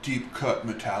 deep cut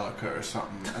Metallica or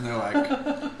something, and they're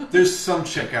like, there's some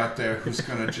chick out there who's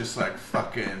gonna just like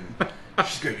fucking,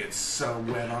 she's gonna get so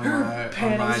wet on my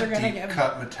deep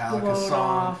cut Metallica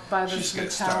song. She's gonna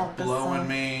start blowing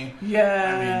me.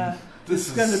 Yeah, I mean, this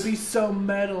is gonna be so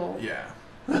metal. Yeah.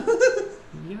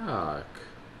 Yuck.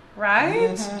 Right?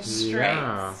 Mm-hmm. Straight.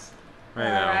 Yeah. I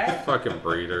know. Right. Fucking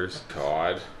breeders.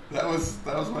 God. That was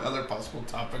my other possible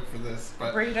topic for this,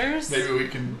 but breeders. Maybe we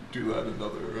can do that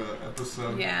another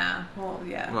episode. Yeah. Well,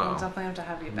 yeah. We'll definitely have to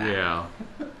have you back. Yeah.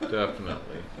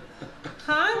 Definitely.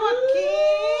 Hi,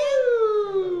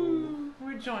 Joaquin.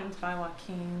 We're joined by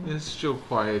Joaquin. It's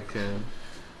Joaquin.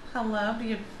 Hello,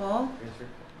 beautiful.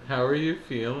 How are you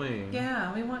feeling?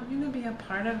 Yeah, we want you to be a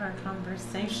part of our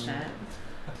conversation.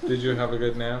 Did you have a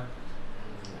good nap?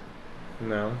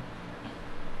 No.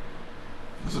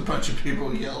 There's a bunch of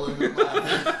people yelling and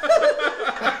laughing.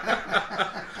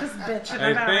 Just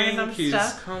bitching about random stuff. I think he's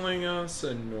stuff. calling us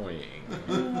annoying.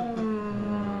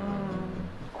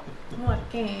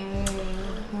 Joaquin.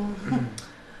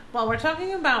 Well, we're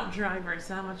talking about drivers,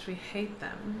 how much we hate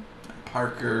them.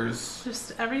 Parkers.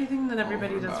 Just everything that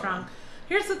everybody does wrong.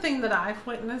 Here's the thing that I've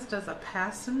witnessed as a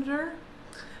passenger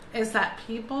is that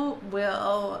people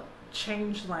will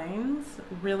change lanes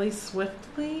really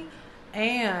swiftly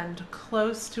and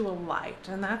close to a light,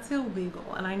 and that's illegal.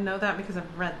 And I know that because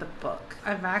I've read the book.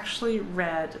 I've actually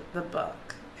read the book.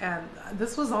 And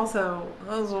this was a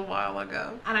while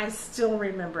ago. And I still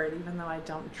remember it, even though I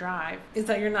don't drive, is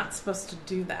that you're not supposed to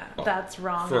do that. That's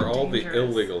wrong. For and all dangerous. the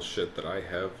illegal shit that I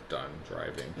have done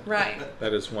driving. Right.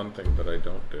 That is one thing that I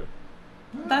don't do.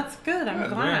 That's good. I'm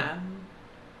glad.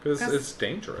 Because it's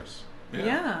dangerous.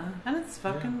 Yeah, and it's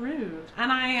fucking rude.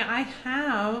 And I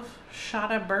have shot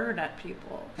a bird at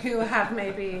people who have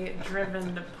maybe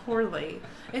driven poorly.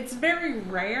 It's very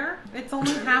rare. It's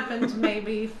only happened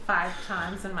maybe 5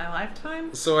 times in my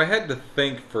lifetime. So I had to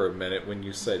think for a minute when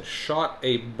you said shot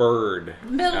a bird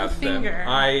Middle at finger. them.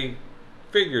 I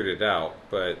figured it out,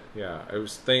 but yeah,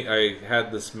 I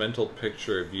had this mental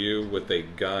picture of you with a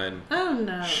gun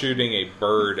shooting a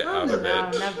bird out of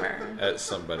it never. at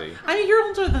somebody. I mean, you're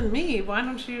older than me. Why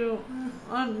don't you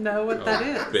know what that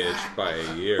is? Bitch, by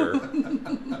a year.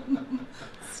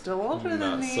 Still older than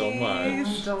Not me. so much.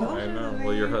 Still older I know. than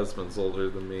Well, me. your husband's older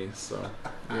than me, so,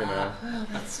 you know. Oh,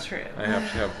 that's true. I have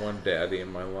to have one daddy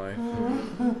in my life.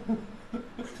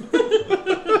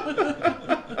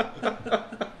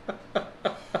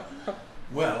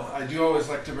 Well, I do always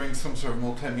like to bring some sort of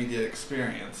multimedia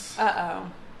experience.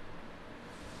 Uh-oh.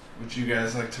 Would you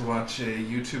guys like to watch a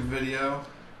YouTube video?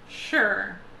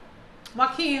 Sure.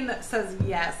 Joaquin says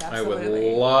yes, absolutely. I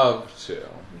would love to.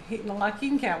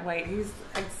 Joaquin can't wait. He's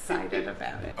excited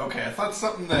about it. Okay, I thought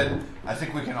something that I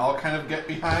think we can all kind of get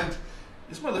behind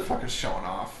is motherfuckers showing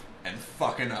off and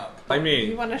fucking up. I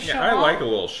mean, You wanna show I off? like a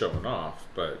little showing off,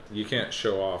 but you can't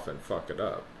show off and fuck it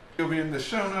up. It'll be in the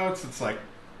show notes. It's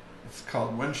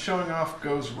called When Showing Off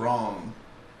Goes Wrong.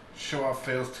 Show Off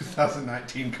Fails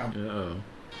 2019 Uh-oh.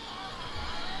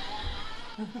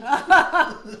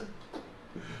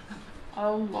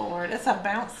 Oh, Lord. It's a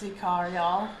bouncy car,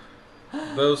 y'all.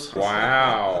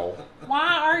 Wow.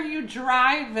 Why are you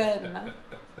driving?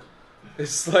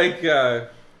 It's like,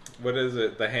 what is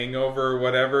it, The Hangover or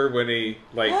whatever, when he,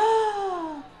 like...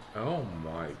 Oh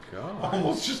my god.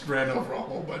 Almost just ran over a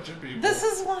whole bunch of people. This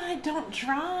is why I don't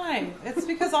drive. It's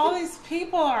because all these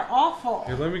people are awful.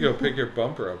 Here, let me go pick your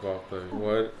bumper up off the...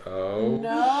 What? Oh, No.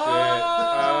 shit.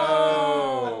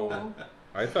 Oh.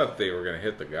 I thought they were going to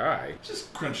hit the guy.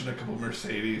 Just crunching a couple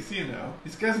Mercedes, you know.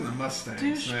 These guys in the Mustangs,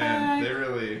 Douchebag. man, they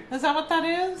really... Is that what that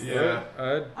is? Yeah.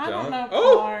 I don't know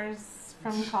Oh! cars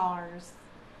from cars.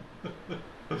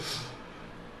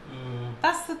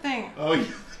 That's the thing. Oh, yeah,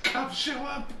 the cops show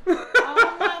up.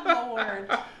 Oh, my Lord.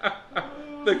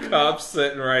 The cop's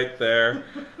sitting right there.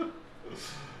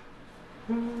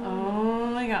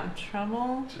 Oh, I got in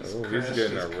trouble. Just Oh, he's crashed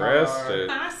getting his arrested.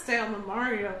 I stay on the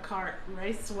Mario Kart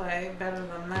Raceway better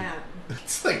than that.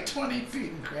 It's like 20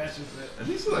 feet and crashes it. And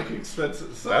these are like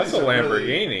expensive. That's a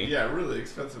Lamborghini. Really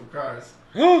expensive cars.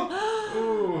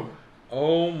 Oh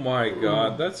Ooh. my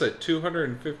god, that's a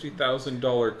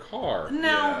 $250,000 car.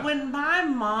 Now, Yeah. when my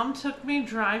mom took me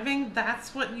driving,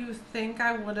 that's what you think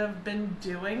I would have been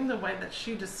doing, the way that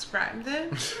she described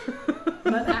it.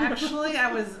 But actually,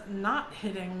 I was not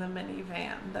hitting the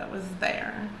minivan that was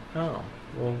there. Oh,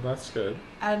 well, that's good.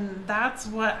 And that's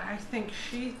what I think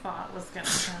she thought was going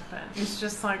to happen. It's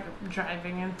just like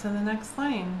driving into the next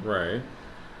lane. Right.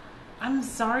 I'm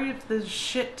sorry if the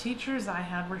shit teachers I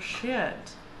had were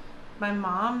shit. My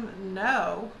mom,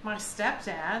 no. My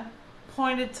stepdad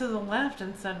pointed to the left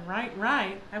and said, right,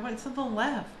 right. I went to the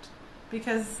left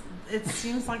because it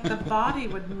seems like the body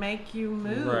would make you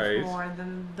move Right. more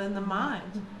than the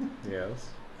mind. Yes.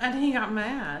 And he got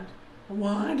mad.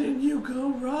 Why didn't you go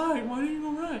right? Why didn't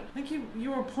you go right? Like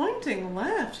you were pointing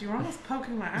left. You were almost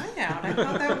poking my eye out. I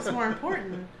thought that was more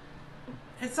important.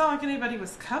 It's not like anybody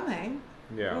was coming.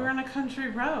 Yeah. We were on a country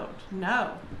road.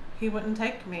 No, he wouldn't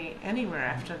take me anywhere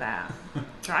after that.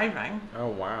 Driving. Oh,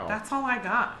 wow. That's all I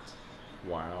got.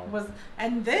 Wow.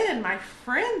 And then my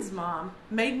friend's mom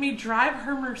made me drive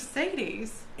her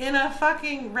Mercedes in a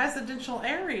fucking residential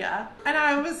area, and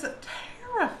I was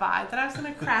terrified that I was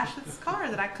going to crash this car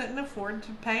that I couldn't afford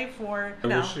to pay for.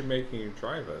 Why was she making you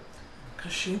drive it?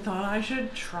 Because she thought I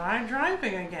should try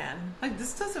driving again. Like,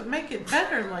 this doesn't make it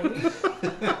better, lady.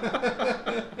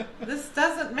 This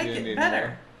doesn't make You it need better.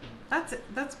 more? That's it.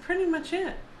 That's pretty much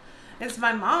it. It's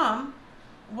my mom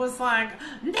was like,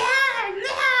 no,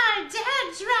 don't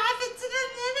drive it to the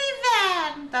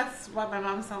minivan. That's what my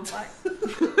mom sounds like.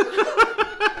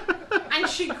 And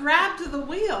she grabbed the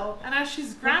wheel, and as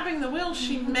she's grabbing the wheel,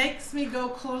 she makes me go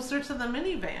closer to the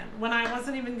minivan when I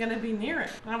wasn't even going to be near it.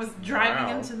 I was driving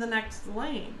Wow. into the next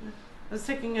lane. I was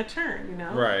taking a turn, you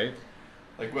know? Right.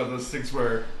 Like one of those things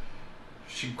where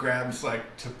she grabs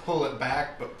like to pull it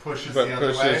back, but pushes the other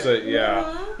way. Pushes it,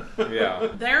 yeah, yeah.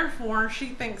 Therefore, she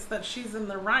thinks that she's in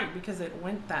the right because it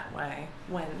went that way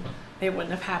when it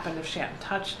wouldn't have happened if she hadn't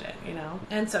touched it, you know?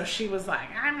 And so she was like,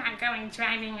 I'm not going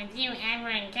driving with you ever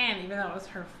again, even though it was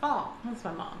her fault. That's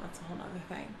my mom. That's a whole other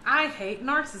thing. I hate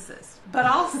narcissists. But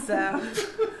also,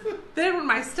 then when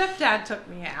my stepdad took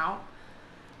me out,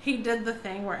 he did the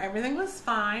thing where everything was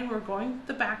fine. We're going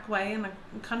the back way in the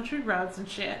country roads and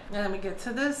shit. And then we get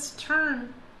to this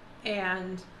turn,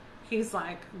 and he's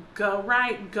like, go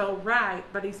right,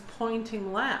 but he's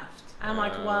pointing left. I'm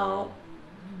like, well,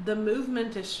 the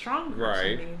movement is stronger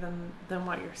to me than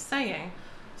what you're saying.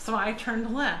 So I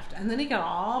turned left. And then he got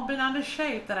all bent out of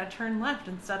shape that I turned left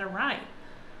instead of right.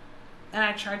 And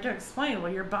I tried to explain,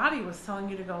 well, your body was telling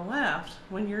you to go left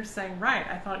when you're saying right.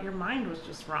 I thought your mind was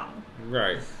just wrong.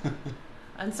 Right.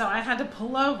 And so I had to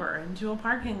pull over into a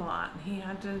parking lot. And he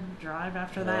had to drive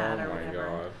after that or whatever.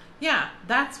 God. Yeah,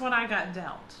 that's what I got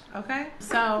dealt. Okay?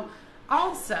 So,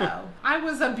 also, I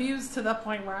was abused to the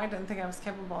point where I didn't think I was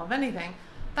capable of anything.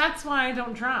 That's why I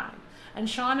don't drive. And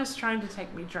Sean is trying to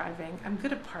take me driving. I'm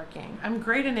good at parking. I'm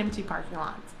great in empty parking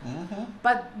lots. Mm-hmm.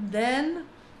 But then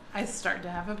I start to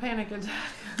have a panic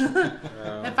attack.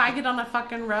 If I get on a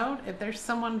fucking road, if there's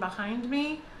someone behind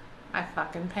me, I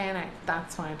fucking panic.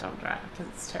 That's why I don't drive, because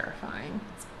it's terrifying.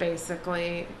 It's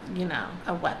basically, you know,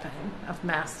 a weapon of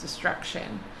mass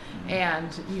destruction. And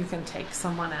you can take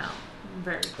someone out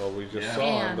very well, we just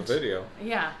saw in the video.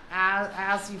 Yeah,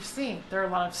 as you've seen, there are a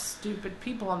lot of stupid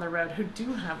people on the road who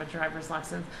do have a driver's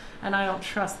license, and I don't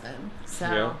trust them.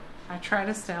 So I try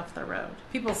to stay off the road.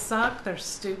 People suck, they're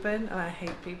stupid, and I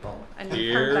hate people. And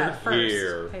you heard that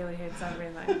first. Hailey hates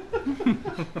everything.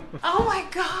 Oh my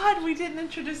God, we didn't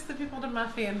introduce the people to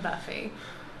Muffy and Buffy.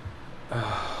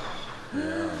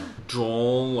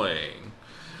 Darling,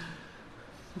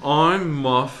 I'm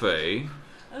Muffy.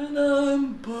 And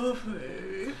I'm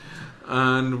Buffy.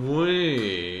 And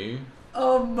we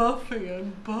are Muffy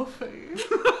and Buffy.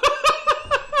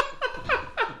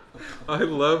 I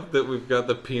love that we've got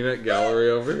the peanut gallery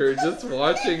over here just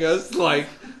watching us like,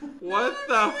 what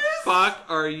the fuck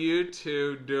are you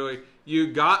two doing? You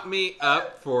got me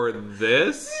up for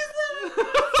this?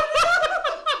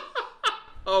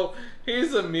 Oh,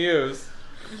 he's amused.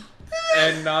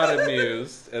 And not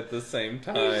amused at the same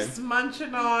time. He's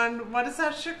munching on, what is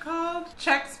that shit called?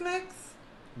 Chex Mix?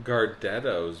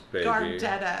 Gardettos, baby.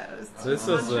 Gardettos. This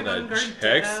isn't a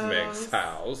Chex Mix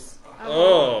house.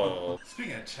 Oh.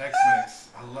 Speaking of Chex Mix,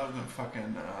 I love them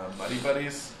fucking Muddy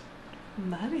Buddies.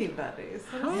 Muddy Buddies?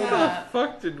 How the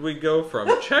fuck did we go from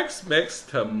Chex Mix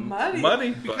to Muddy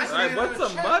Buddies? What's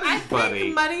a Muddy Buddy? I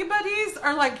think Muddy Buddies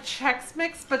are like Chex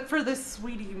Mix, but for the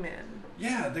sweetie men.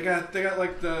 Yeah, they got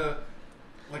like the...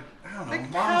 Like, I don't know,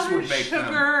 like moms would make sugar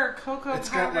them. Or cocoa it's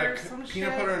powder got or like some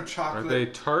peanut shit. Butter and chocolate. Are they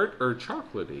tart or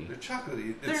chocolatey? They're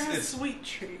chocolatey. They're a sweet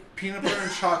treat. Peanut butter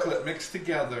and chocolate mixed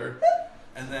together,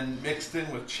 and then mixed in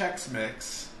with Chex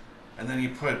Mix, and then you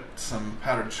put some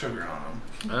powdered sugar on them.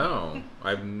 Oh,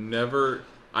 I've never...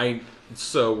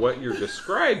 So what you're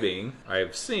describing,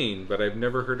 I've seen, but I've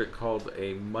never heard it called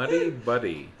a Muddy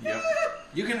Buddy. Yep.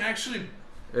 You can actually...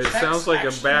 It sounds like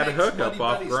a bad hookup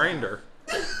off Grindr.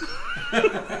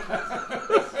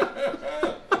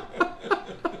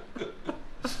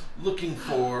 Looking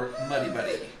for Muddy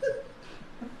Buddy.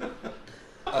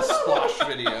 A splosh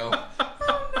video.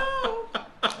 Oh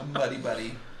no! A Muddy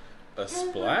Buddy. A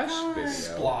splash video?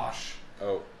 Splosh.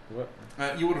 Oh, what?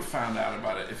 You would have found out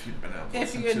about it if you'd been able to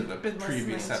listen to the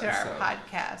previous episode. To our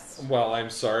podcast. Well, I'm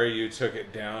sorry you took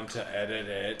it down to edit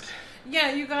it.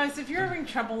 Yeah, you guys, if you're having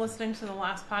trouble listening to the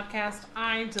last podcast,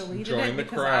 I deleted it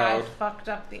because crowd. I fucked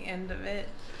up the end of it.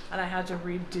 And I had to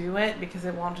redo it because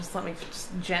it won't just let me just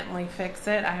gently fix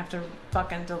it. I have to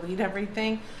fucking delete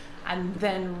everything and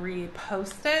then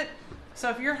repost it. So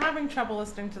if you're having trouble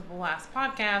listening to the last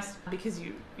podcast, because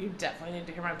you definitely need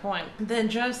to hear my point, then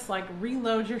just like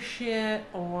reload your shit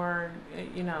or,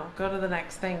 you know, go to the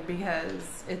next thing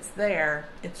because it's there.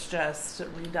 It's just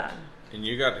redone. And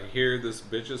you got to hear this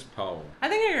bitch's poem. I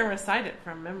think I can recite it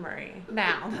from memory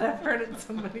now that I've heard it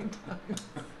so many times.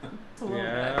 It's a little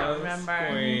bit I don't remember.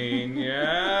 Queen,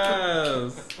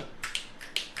 yes.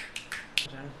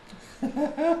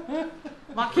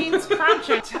 Joaquin's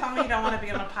crunching. Tell me you don't want to be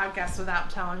on a podcast without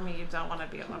telling me you don't want to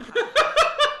be on a podcast.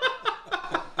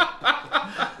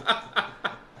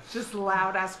 Just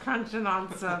loud ass crunching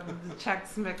on some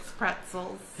Chex Mix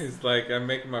pretzels. He's like, I'm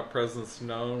making my presence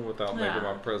known without making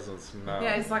my presence known.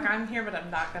 Yeah, he's like, I'm here, but I'm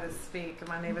not going to speak.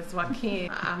 My name is Joaquin.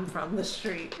 I'm from the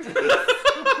street.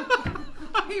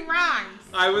 He rhymes.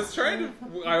 I was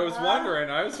wondering.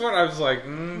 I was like,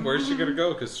 where's she gonna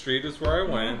go? Because street is where I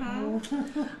went.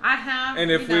 I have. And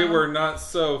if we were not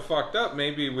so fucked up,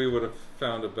 maybe we would have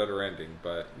found a better ending.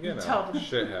 But Totally.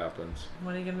 shit happens.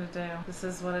 What are you gonna do? This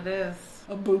is what it is.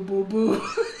 A boo boo boo.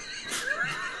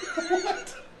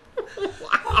 What?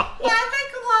 Wow. Yeah, I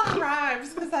make a lot of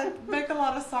rhymes because I make a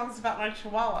lot of songs about my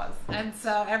chihuahuas. And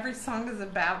so every song is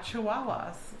about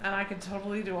chihuahuas. And I could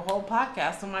totally do a whole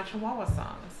podcast on my chihuahua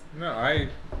songs. No,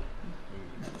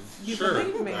 You sure.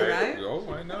 believe me, right?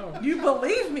 Oh, I know. You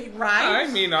believe me, right? I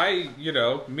mean,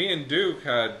 me and Duke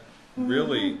had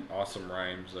really awesome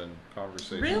rhymes and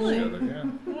conversations together. Yeah.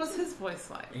 What was his voice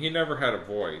like? He never had a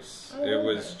voice. Oh, it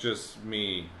was just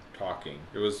me talking.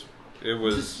 It was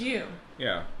just you.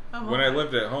 Yeah. Oh, when I okay.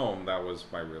 lived at home, that was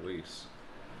my release.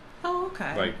 Oh,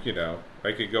 okay. Like,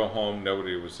 I could go home,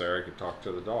 nobody was there, I could talk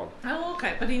to the dog. Oh,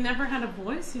 okay. But he never had a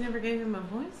voice? You never gave him a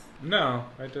voice? No,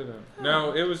 I didn't. Oh.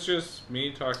 No, it was just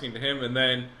me talking to him, and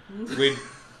then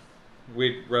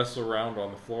we'd wrestle around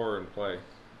on the floor and play.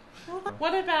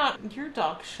 What about your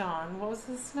dog, Sean? What was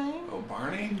his name? Oh,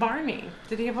 Barney? Barney.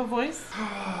 Did he have a voice?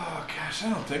 Oh, gosh, I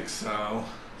don't think so.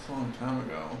 It's a long time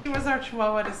ago. He was our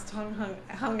chihuahua. His tongue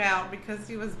hung out because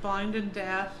he was blind and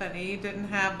deaf, and he didn't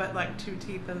have but like 2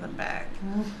 teeth in the back.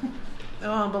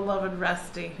 Oh, beloved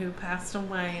Rusty, who passed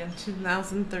away in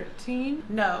 2013.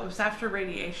 No, it was after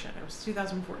radiation. It was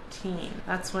 2014.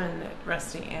 That's when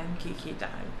Rusty and Kiki died.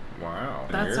 Wow.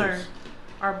 That's years.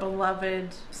 our beloved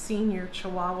senior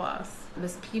chihuahuas.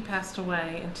 Miss P passed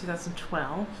away in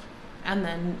 2012. And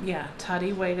then,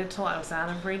 Tutty waited till I was out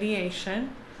of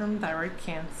radiation from thyroid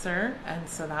cancer. And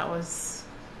so that was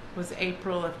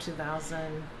April of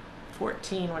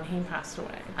 2014 when he passed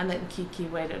away. And then Kiki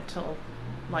waited till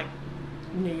like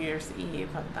New Year's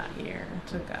Eve of that year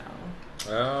to go.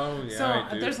 Oh, yeah, So I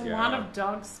do. there's a lot of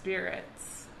dog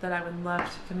spirits that I would love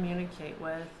to communicate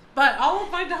with. But all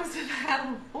of my dogs have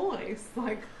had a voice.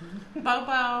 Like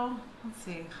Bobo. Let's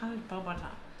see. How did Bobo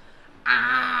talk?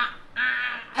 Ah,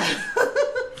 ah.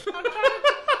 I'm trying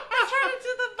to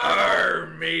do the Bobo. Arr,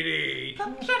 matey.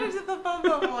 I'm trying to do the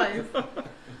Bobo voice.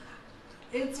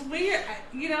 It's weird.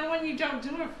 When you don't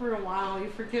do it for a while, you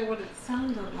forget what it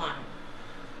sounded like.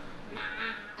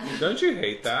 Don't you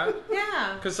hate that?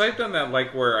 Yeah. Because I've done that,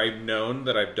 like, where I've known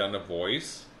that I've done a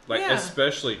voice. Like, Yeah.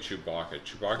 especially Chewbacca.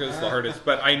 Chewbacca is the hardest.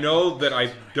 But I know that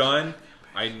I've done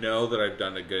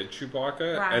a good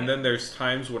Chewbacca. Right. And then there's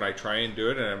times when I try and do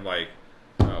it, and I'm like,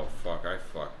 oh, fuck, I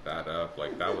fucked that up.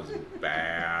 Like, that was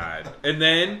bad. And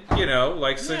then,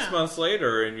 6 months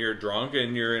later, and you're drunk,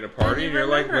 and you're in a party, and you're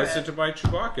like, remember listen it. to my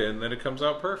Chewbacca, and then it comes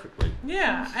out perfectly.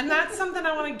 Yeah, and that's something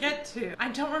I want to get to. I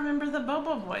don't remember the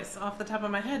Bobo voice off the top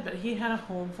of my head, but he had a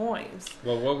whole voice.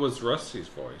 Well, what was Rusty's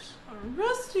voice?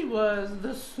 Rusty was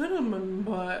the cinnamon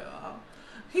buyer.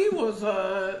 He was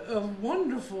a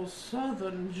wonderful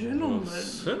southern gentleman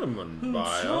Cinnamon who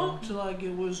buyer. talked like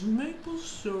it was maple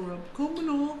syrup coming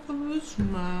off of his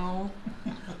mouth.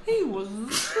 He was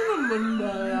the cinnamon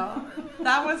buyer.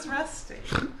 That was Rusty.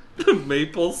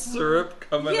 Maple syrup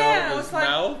coming Yeah, out it of was his like,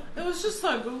 mouth? it was just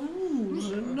like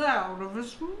oozing out of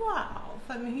his mouth,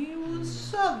 and he was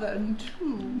southern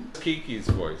too. Kiki's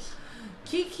voice.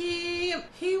 Kiki,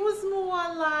 he was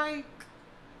more like,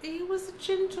 he was a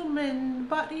gentleman,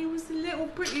 but he was a little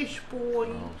British boy.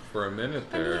 Oh, for a minute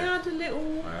And he there, had a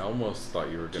little, I almost thought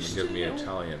you were going to just give a me little-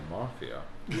 Italian Mafia.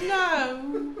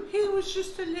 no, he was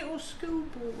just a little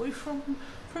schoolboy from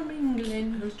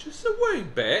England. Just a wee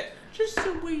bit. Just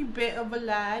a wee bit of a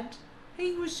lad.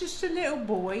 He was just a little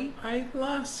boy. Hey,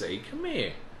 lassie, come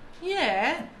here.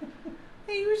 Yeah.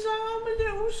 He was like,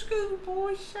 I'm a little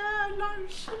schoolboy, so I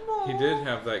like some more. He did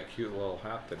have that cute little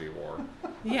hat that he wore.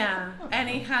 Yeah, and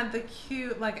he had the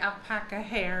cute, like, alpaca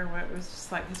hair where it was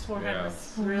just like his forehead Yeah.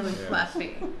 was really Yeah.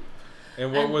 fluffy.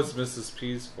 And what And- was Mrs.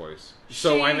 P's voice?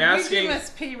 So We I'm do asking. Miss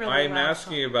P really I'm well.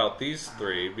 asking about these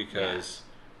three because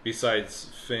besides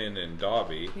Finn and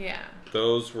Dobby, Yeah.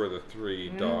 those were the 3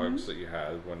 dogs that you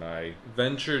had when I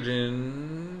ventured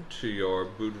into your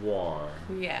boudoir.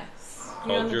 Yes. You Called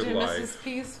want to your do life. Mrs.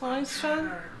 P's voice,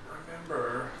 Sean?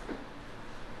 Remember.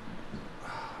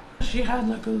 She had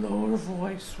like a lower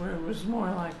voice where it was more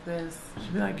like this.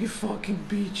 She'd be like, you fucking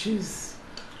beaches.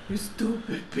 You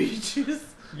stupid beaches.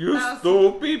 You That was-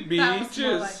 stupid That was more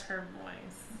beaches. like her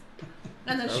voice.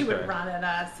 And then she would Okay. run at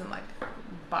us and like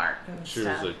bark and She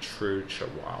stuff. was a true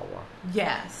Chihuahua.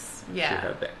 Yes. Yeah. She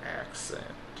had the accent.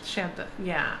 She had the,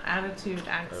 attitude,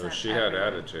 accent. Oh, she had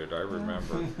everything. attitude. I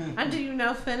remember. And do you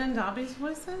know Finn and Dobby's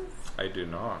voices? I do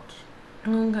not.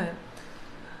 Okay.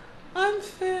 I'm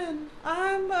Finn.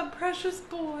 I'm a precious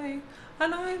boy.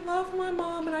 And I love my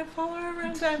mom and I follow her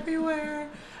around everywhere.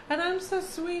 And I'm so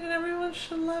sweet and everyone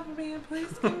should love me and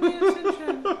please give me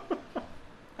attention.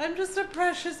 I'm just a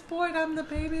precious boy and I'm the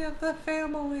baby of the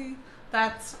family.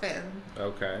 That's Finn.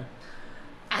 Okay.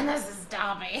 And this is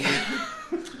Dobby.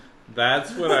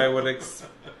 That's what I would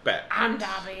expect. I'm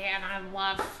Dobby and I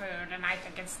love food and I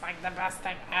think it's like the best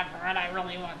thing ever and I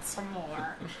really want some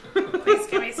more. Please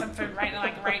give me some food right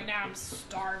now I'm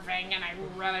starving and I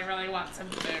really, really want some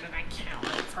food and I can't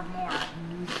wait for more.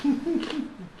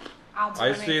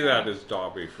 I see that as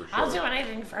Dobby for sure. I'll do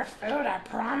anything for food, I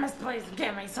promise. Please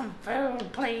give me some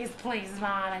food. Please,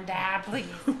 Mom and Dad, please.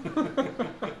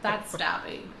 That's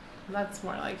Dobby. That's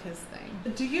more like his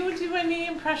thing. Do you do any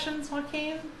impressions,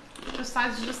 Joaquin?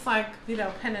 Besides just like,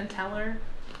 Penn and Teller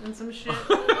and some shit?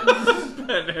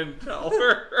 Penn and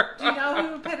Teller. Do you know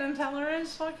who Penn and Teller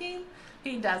is, Joaquin?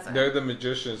 He doesn't. They're the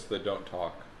magicians that don't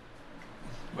talk.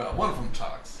 Well, one of them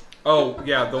talks. Oh,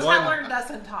 yeah, the one... Teller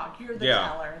doesn't talk. You're the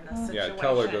teller in this situation. Yeah,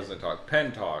 Teller doesn't talk.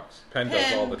 Penn talks. Penn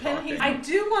does all the talking. I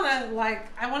do want to,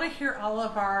 I want to hear all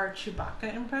of our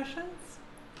Chewbacca impressions.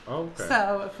 Oh, okay.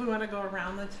 So, if we want to go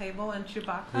around the table and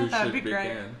Chewbacca, that would be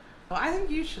great. Well, I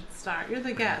think you should start. You're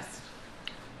the guest.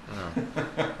 Oh.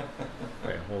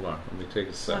 Wait, hold on. Let me take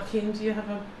a sec. Joaquin, do you have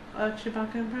a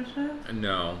Chewbacca impression?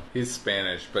 No. He's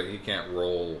Spanish, but he can't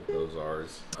roll those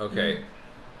R's. Okay.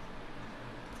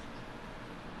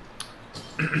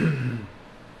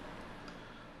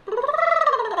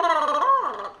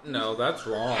 No, that's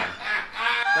wrong.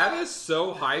 That is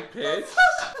so high pitched.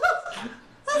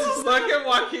 Look at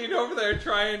Joaquin over there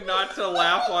trying not to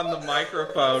laugh on the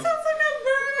microphone. Sounds like a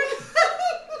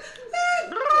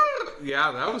bird.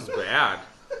 Yeah, that was bad.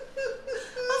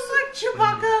 That's like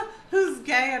Chewbacca who's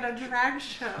gay at a drag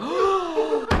show.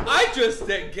 I just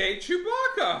did gay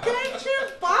Chewbacca. Gay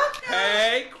Chewbacca.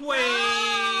 Hey, queens.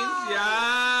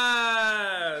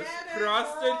 Yes.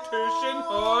 Prostitution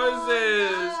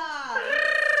horses.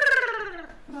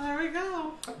 There we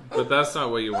go. But that's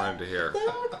not what you wanted to hear.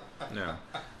 No.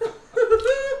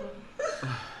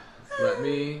 Let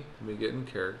me get in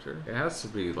character. It has to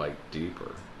be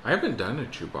deeper. I haven't done a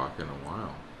Chewbacca in a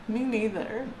while. Me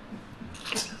neither.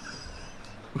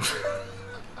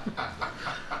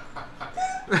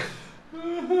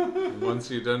 Once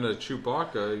you've done a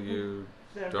Chewbacca, you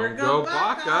Never don't go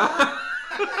baka.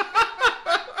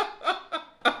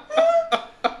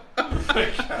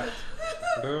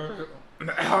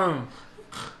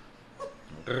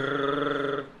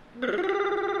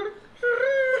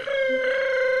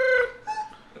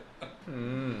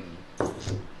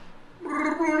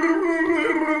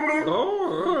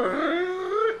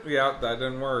 Yeah, that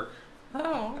didn't work.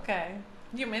 Oh, okay.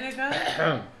 You mean to go?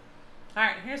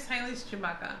 Alright, here's Hailey's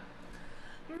Chewbacca.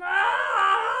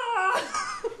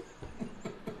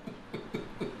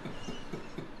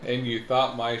 And you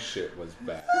thought my shit was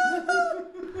bad.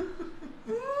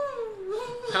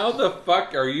 How the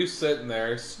fuck are you sitting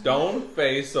there, stone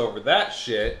face over that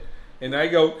shit, and I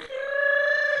go...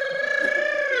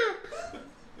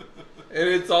 And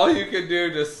it's all you can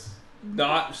do to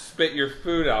not spit your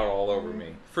food out all over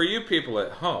me. For you people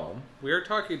at home, we are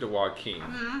talking to Joaquin,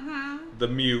 the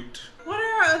mute. What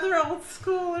are our other old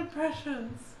school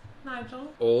impressions,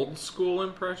 Nigel? Old school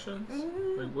impressions?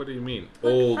 What do you mean?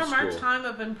 Like old from school? Our time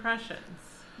of impressions.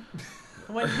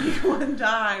 When you and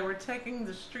I were taking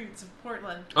the streets of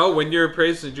Portland. Oh, when you were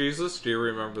praising Jesus, do you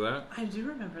remember that? I do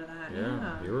remember that,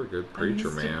 Yeah, you were a good preacher,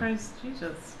 I used man. to praise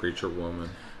Jesus. Preacher woman.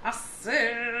 I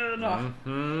said,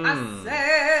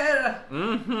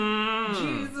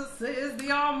 Jesus is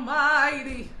the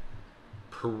Almighty.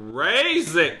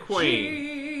 Praise it, Queen.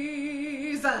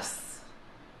 Jesus.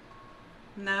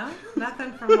 No,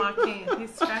 nothing from Joaquin.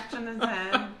 He's scratching his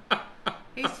head.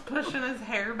 He's pushing his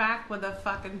hair back with a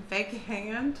fucking fake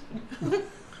hand.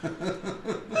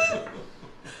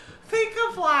 Think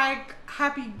of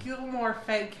Happy Gilmore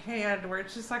fake hand where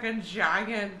it's just like a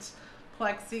giant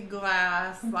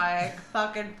plexiglass,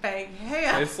 fucking fake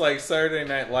hand. It's like Saturday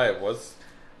Night Live. What's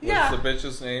the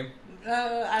bitch's name?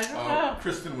 I don't know.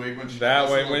 Kristen Wiig when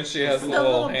she has the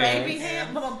little baby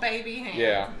hand. Little baby hand.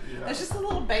 Yeah. It's just a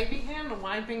little baby hand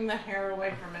wiping the hair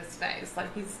away from his face.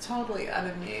 He's totally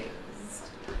unamused.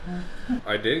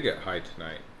 I did get high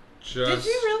tonight. Did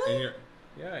you really?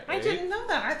 Yeah, I didn't know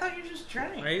that. I thought you just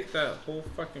drank. I ate that whole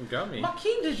fucking gummy.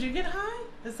 Joaquin, did you get high?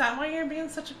 Is that why you're being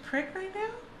such a prick right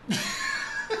now?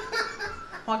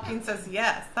 Joaquin says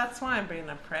yes. That's why I'm being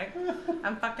a prick.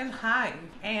 I'm fucking high.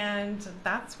 And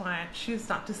that's why I choose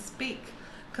not to speak.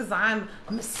 because I'm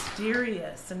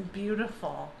mysterious and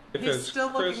beautiful. If He's it's still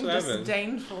Chris looking Evans.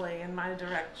 disdainfully in my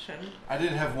direction. I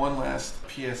did have one last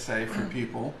PSA for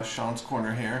people. Sean's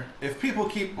Corner here. If people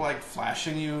keep, like,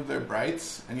 flashing you their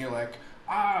brights, and you're like,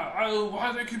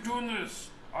 why do they keep doing this?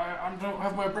 I don't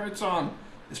have my brights on.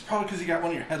 It's probably because you got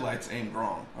one of your headlights aimed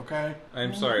wrong, okay?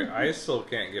 I'm sorry, I still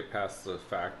can't get past the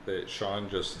fact that Sean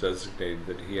just designated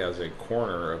that he has a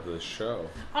corner of this show.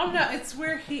 Oh no, it's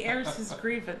where he airs his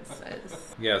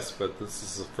grievances. Yes, but this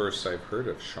is the first I've heard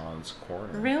of Sean's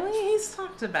corner. Really? He's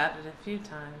talked about it a few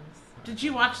times. Did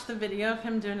you watch the video of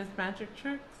him doing his magic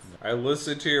tricks? I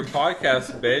listen to your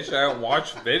podcast, bitch. I don't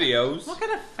watch videos. What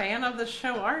kind of fan of the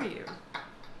show are you?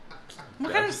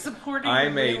 What kind of supporting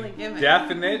I'm you're a really giving?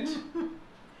 definite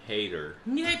hater.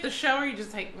 You hate the show or you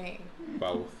just hate me?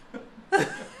 Both. I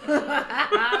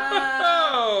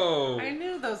Oh!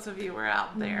 knew those of you were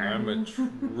out there. I'm a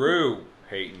true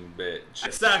hating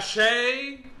bitch.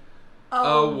 Sashay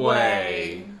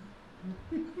Away.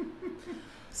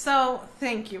 So,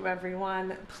 thank you,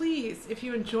 everyone. Please, if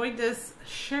you enjoyed this,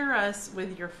 share us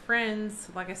with your friends.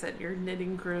 Like I said, your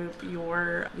knitting group,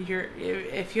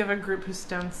 if you have a group who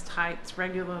stones tights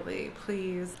regularly,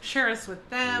 please share us with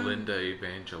them. Linda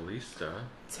Evangelista.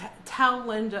 Tell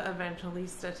Linda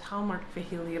Evangelista, tell Mark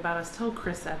Feehily about us, tell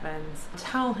Chris Evans,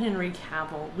 tell Henry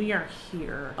Cavill. We are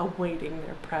here awaiting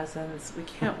their presence. We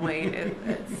can't wait.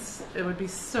 It would be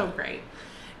so great.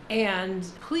 And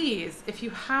please, if you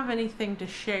have anything to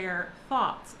share,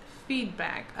 thoughts,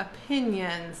 feedback,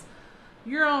 opinions,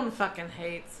 your own fucking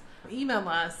hates, email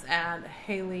us at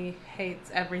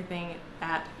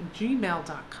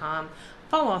HaileyHatesEverything@gmail.com.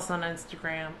 Follow us on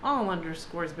Instagram, all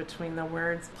underscores between the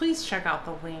words. Please check out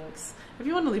the links. If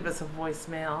you want to leave us a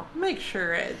voicemail, make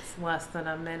sure it's less than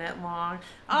a minute long.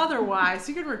 Otherwise,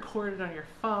 you can record it on your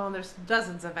phone. There's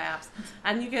dozens of apps.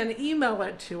 And you can email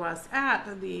it to us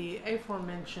at the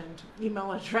aforementioned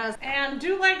email address. And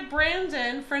do like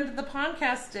Brandon, friend of the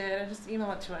podcast, did, and just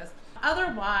email it to us.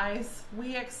 Otherwise,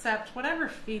 we accept whatever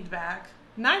feedback.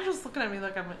 Nigel's looking at me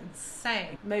like I'm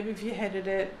insane. Maybe if you hated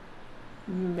it,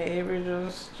 maybe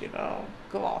just,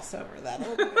 gloss over that a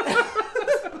little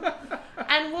bit.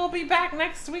 And we'll be back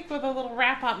next week with a little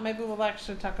wrap up. Maybe we'll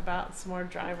actually talk about some more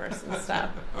drivers and stuff.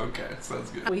 Okay,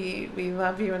 sounds good. We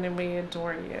love you and we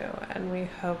adore you, and we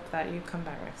hope that you come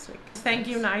back next week. Thank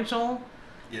you, Nigel.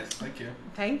 Yes, thank you.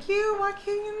 Thank you,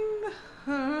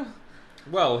 Joaquin.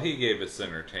 Well, he gave us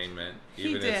entertainment,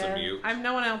 even as a mute.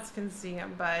 No one else can see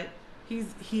him, but he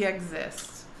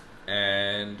exists.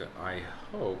 And I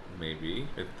hope, maybe,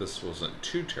 if this wasn't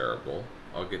too terrible,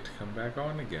 I'll get to come back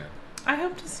on again. I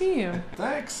hope to see you.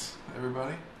 Thanks,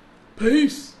 everybody.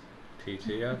 Peace.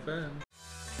 TTFN.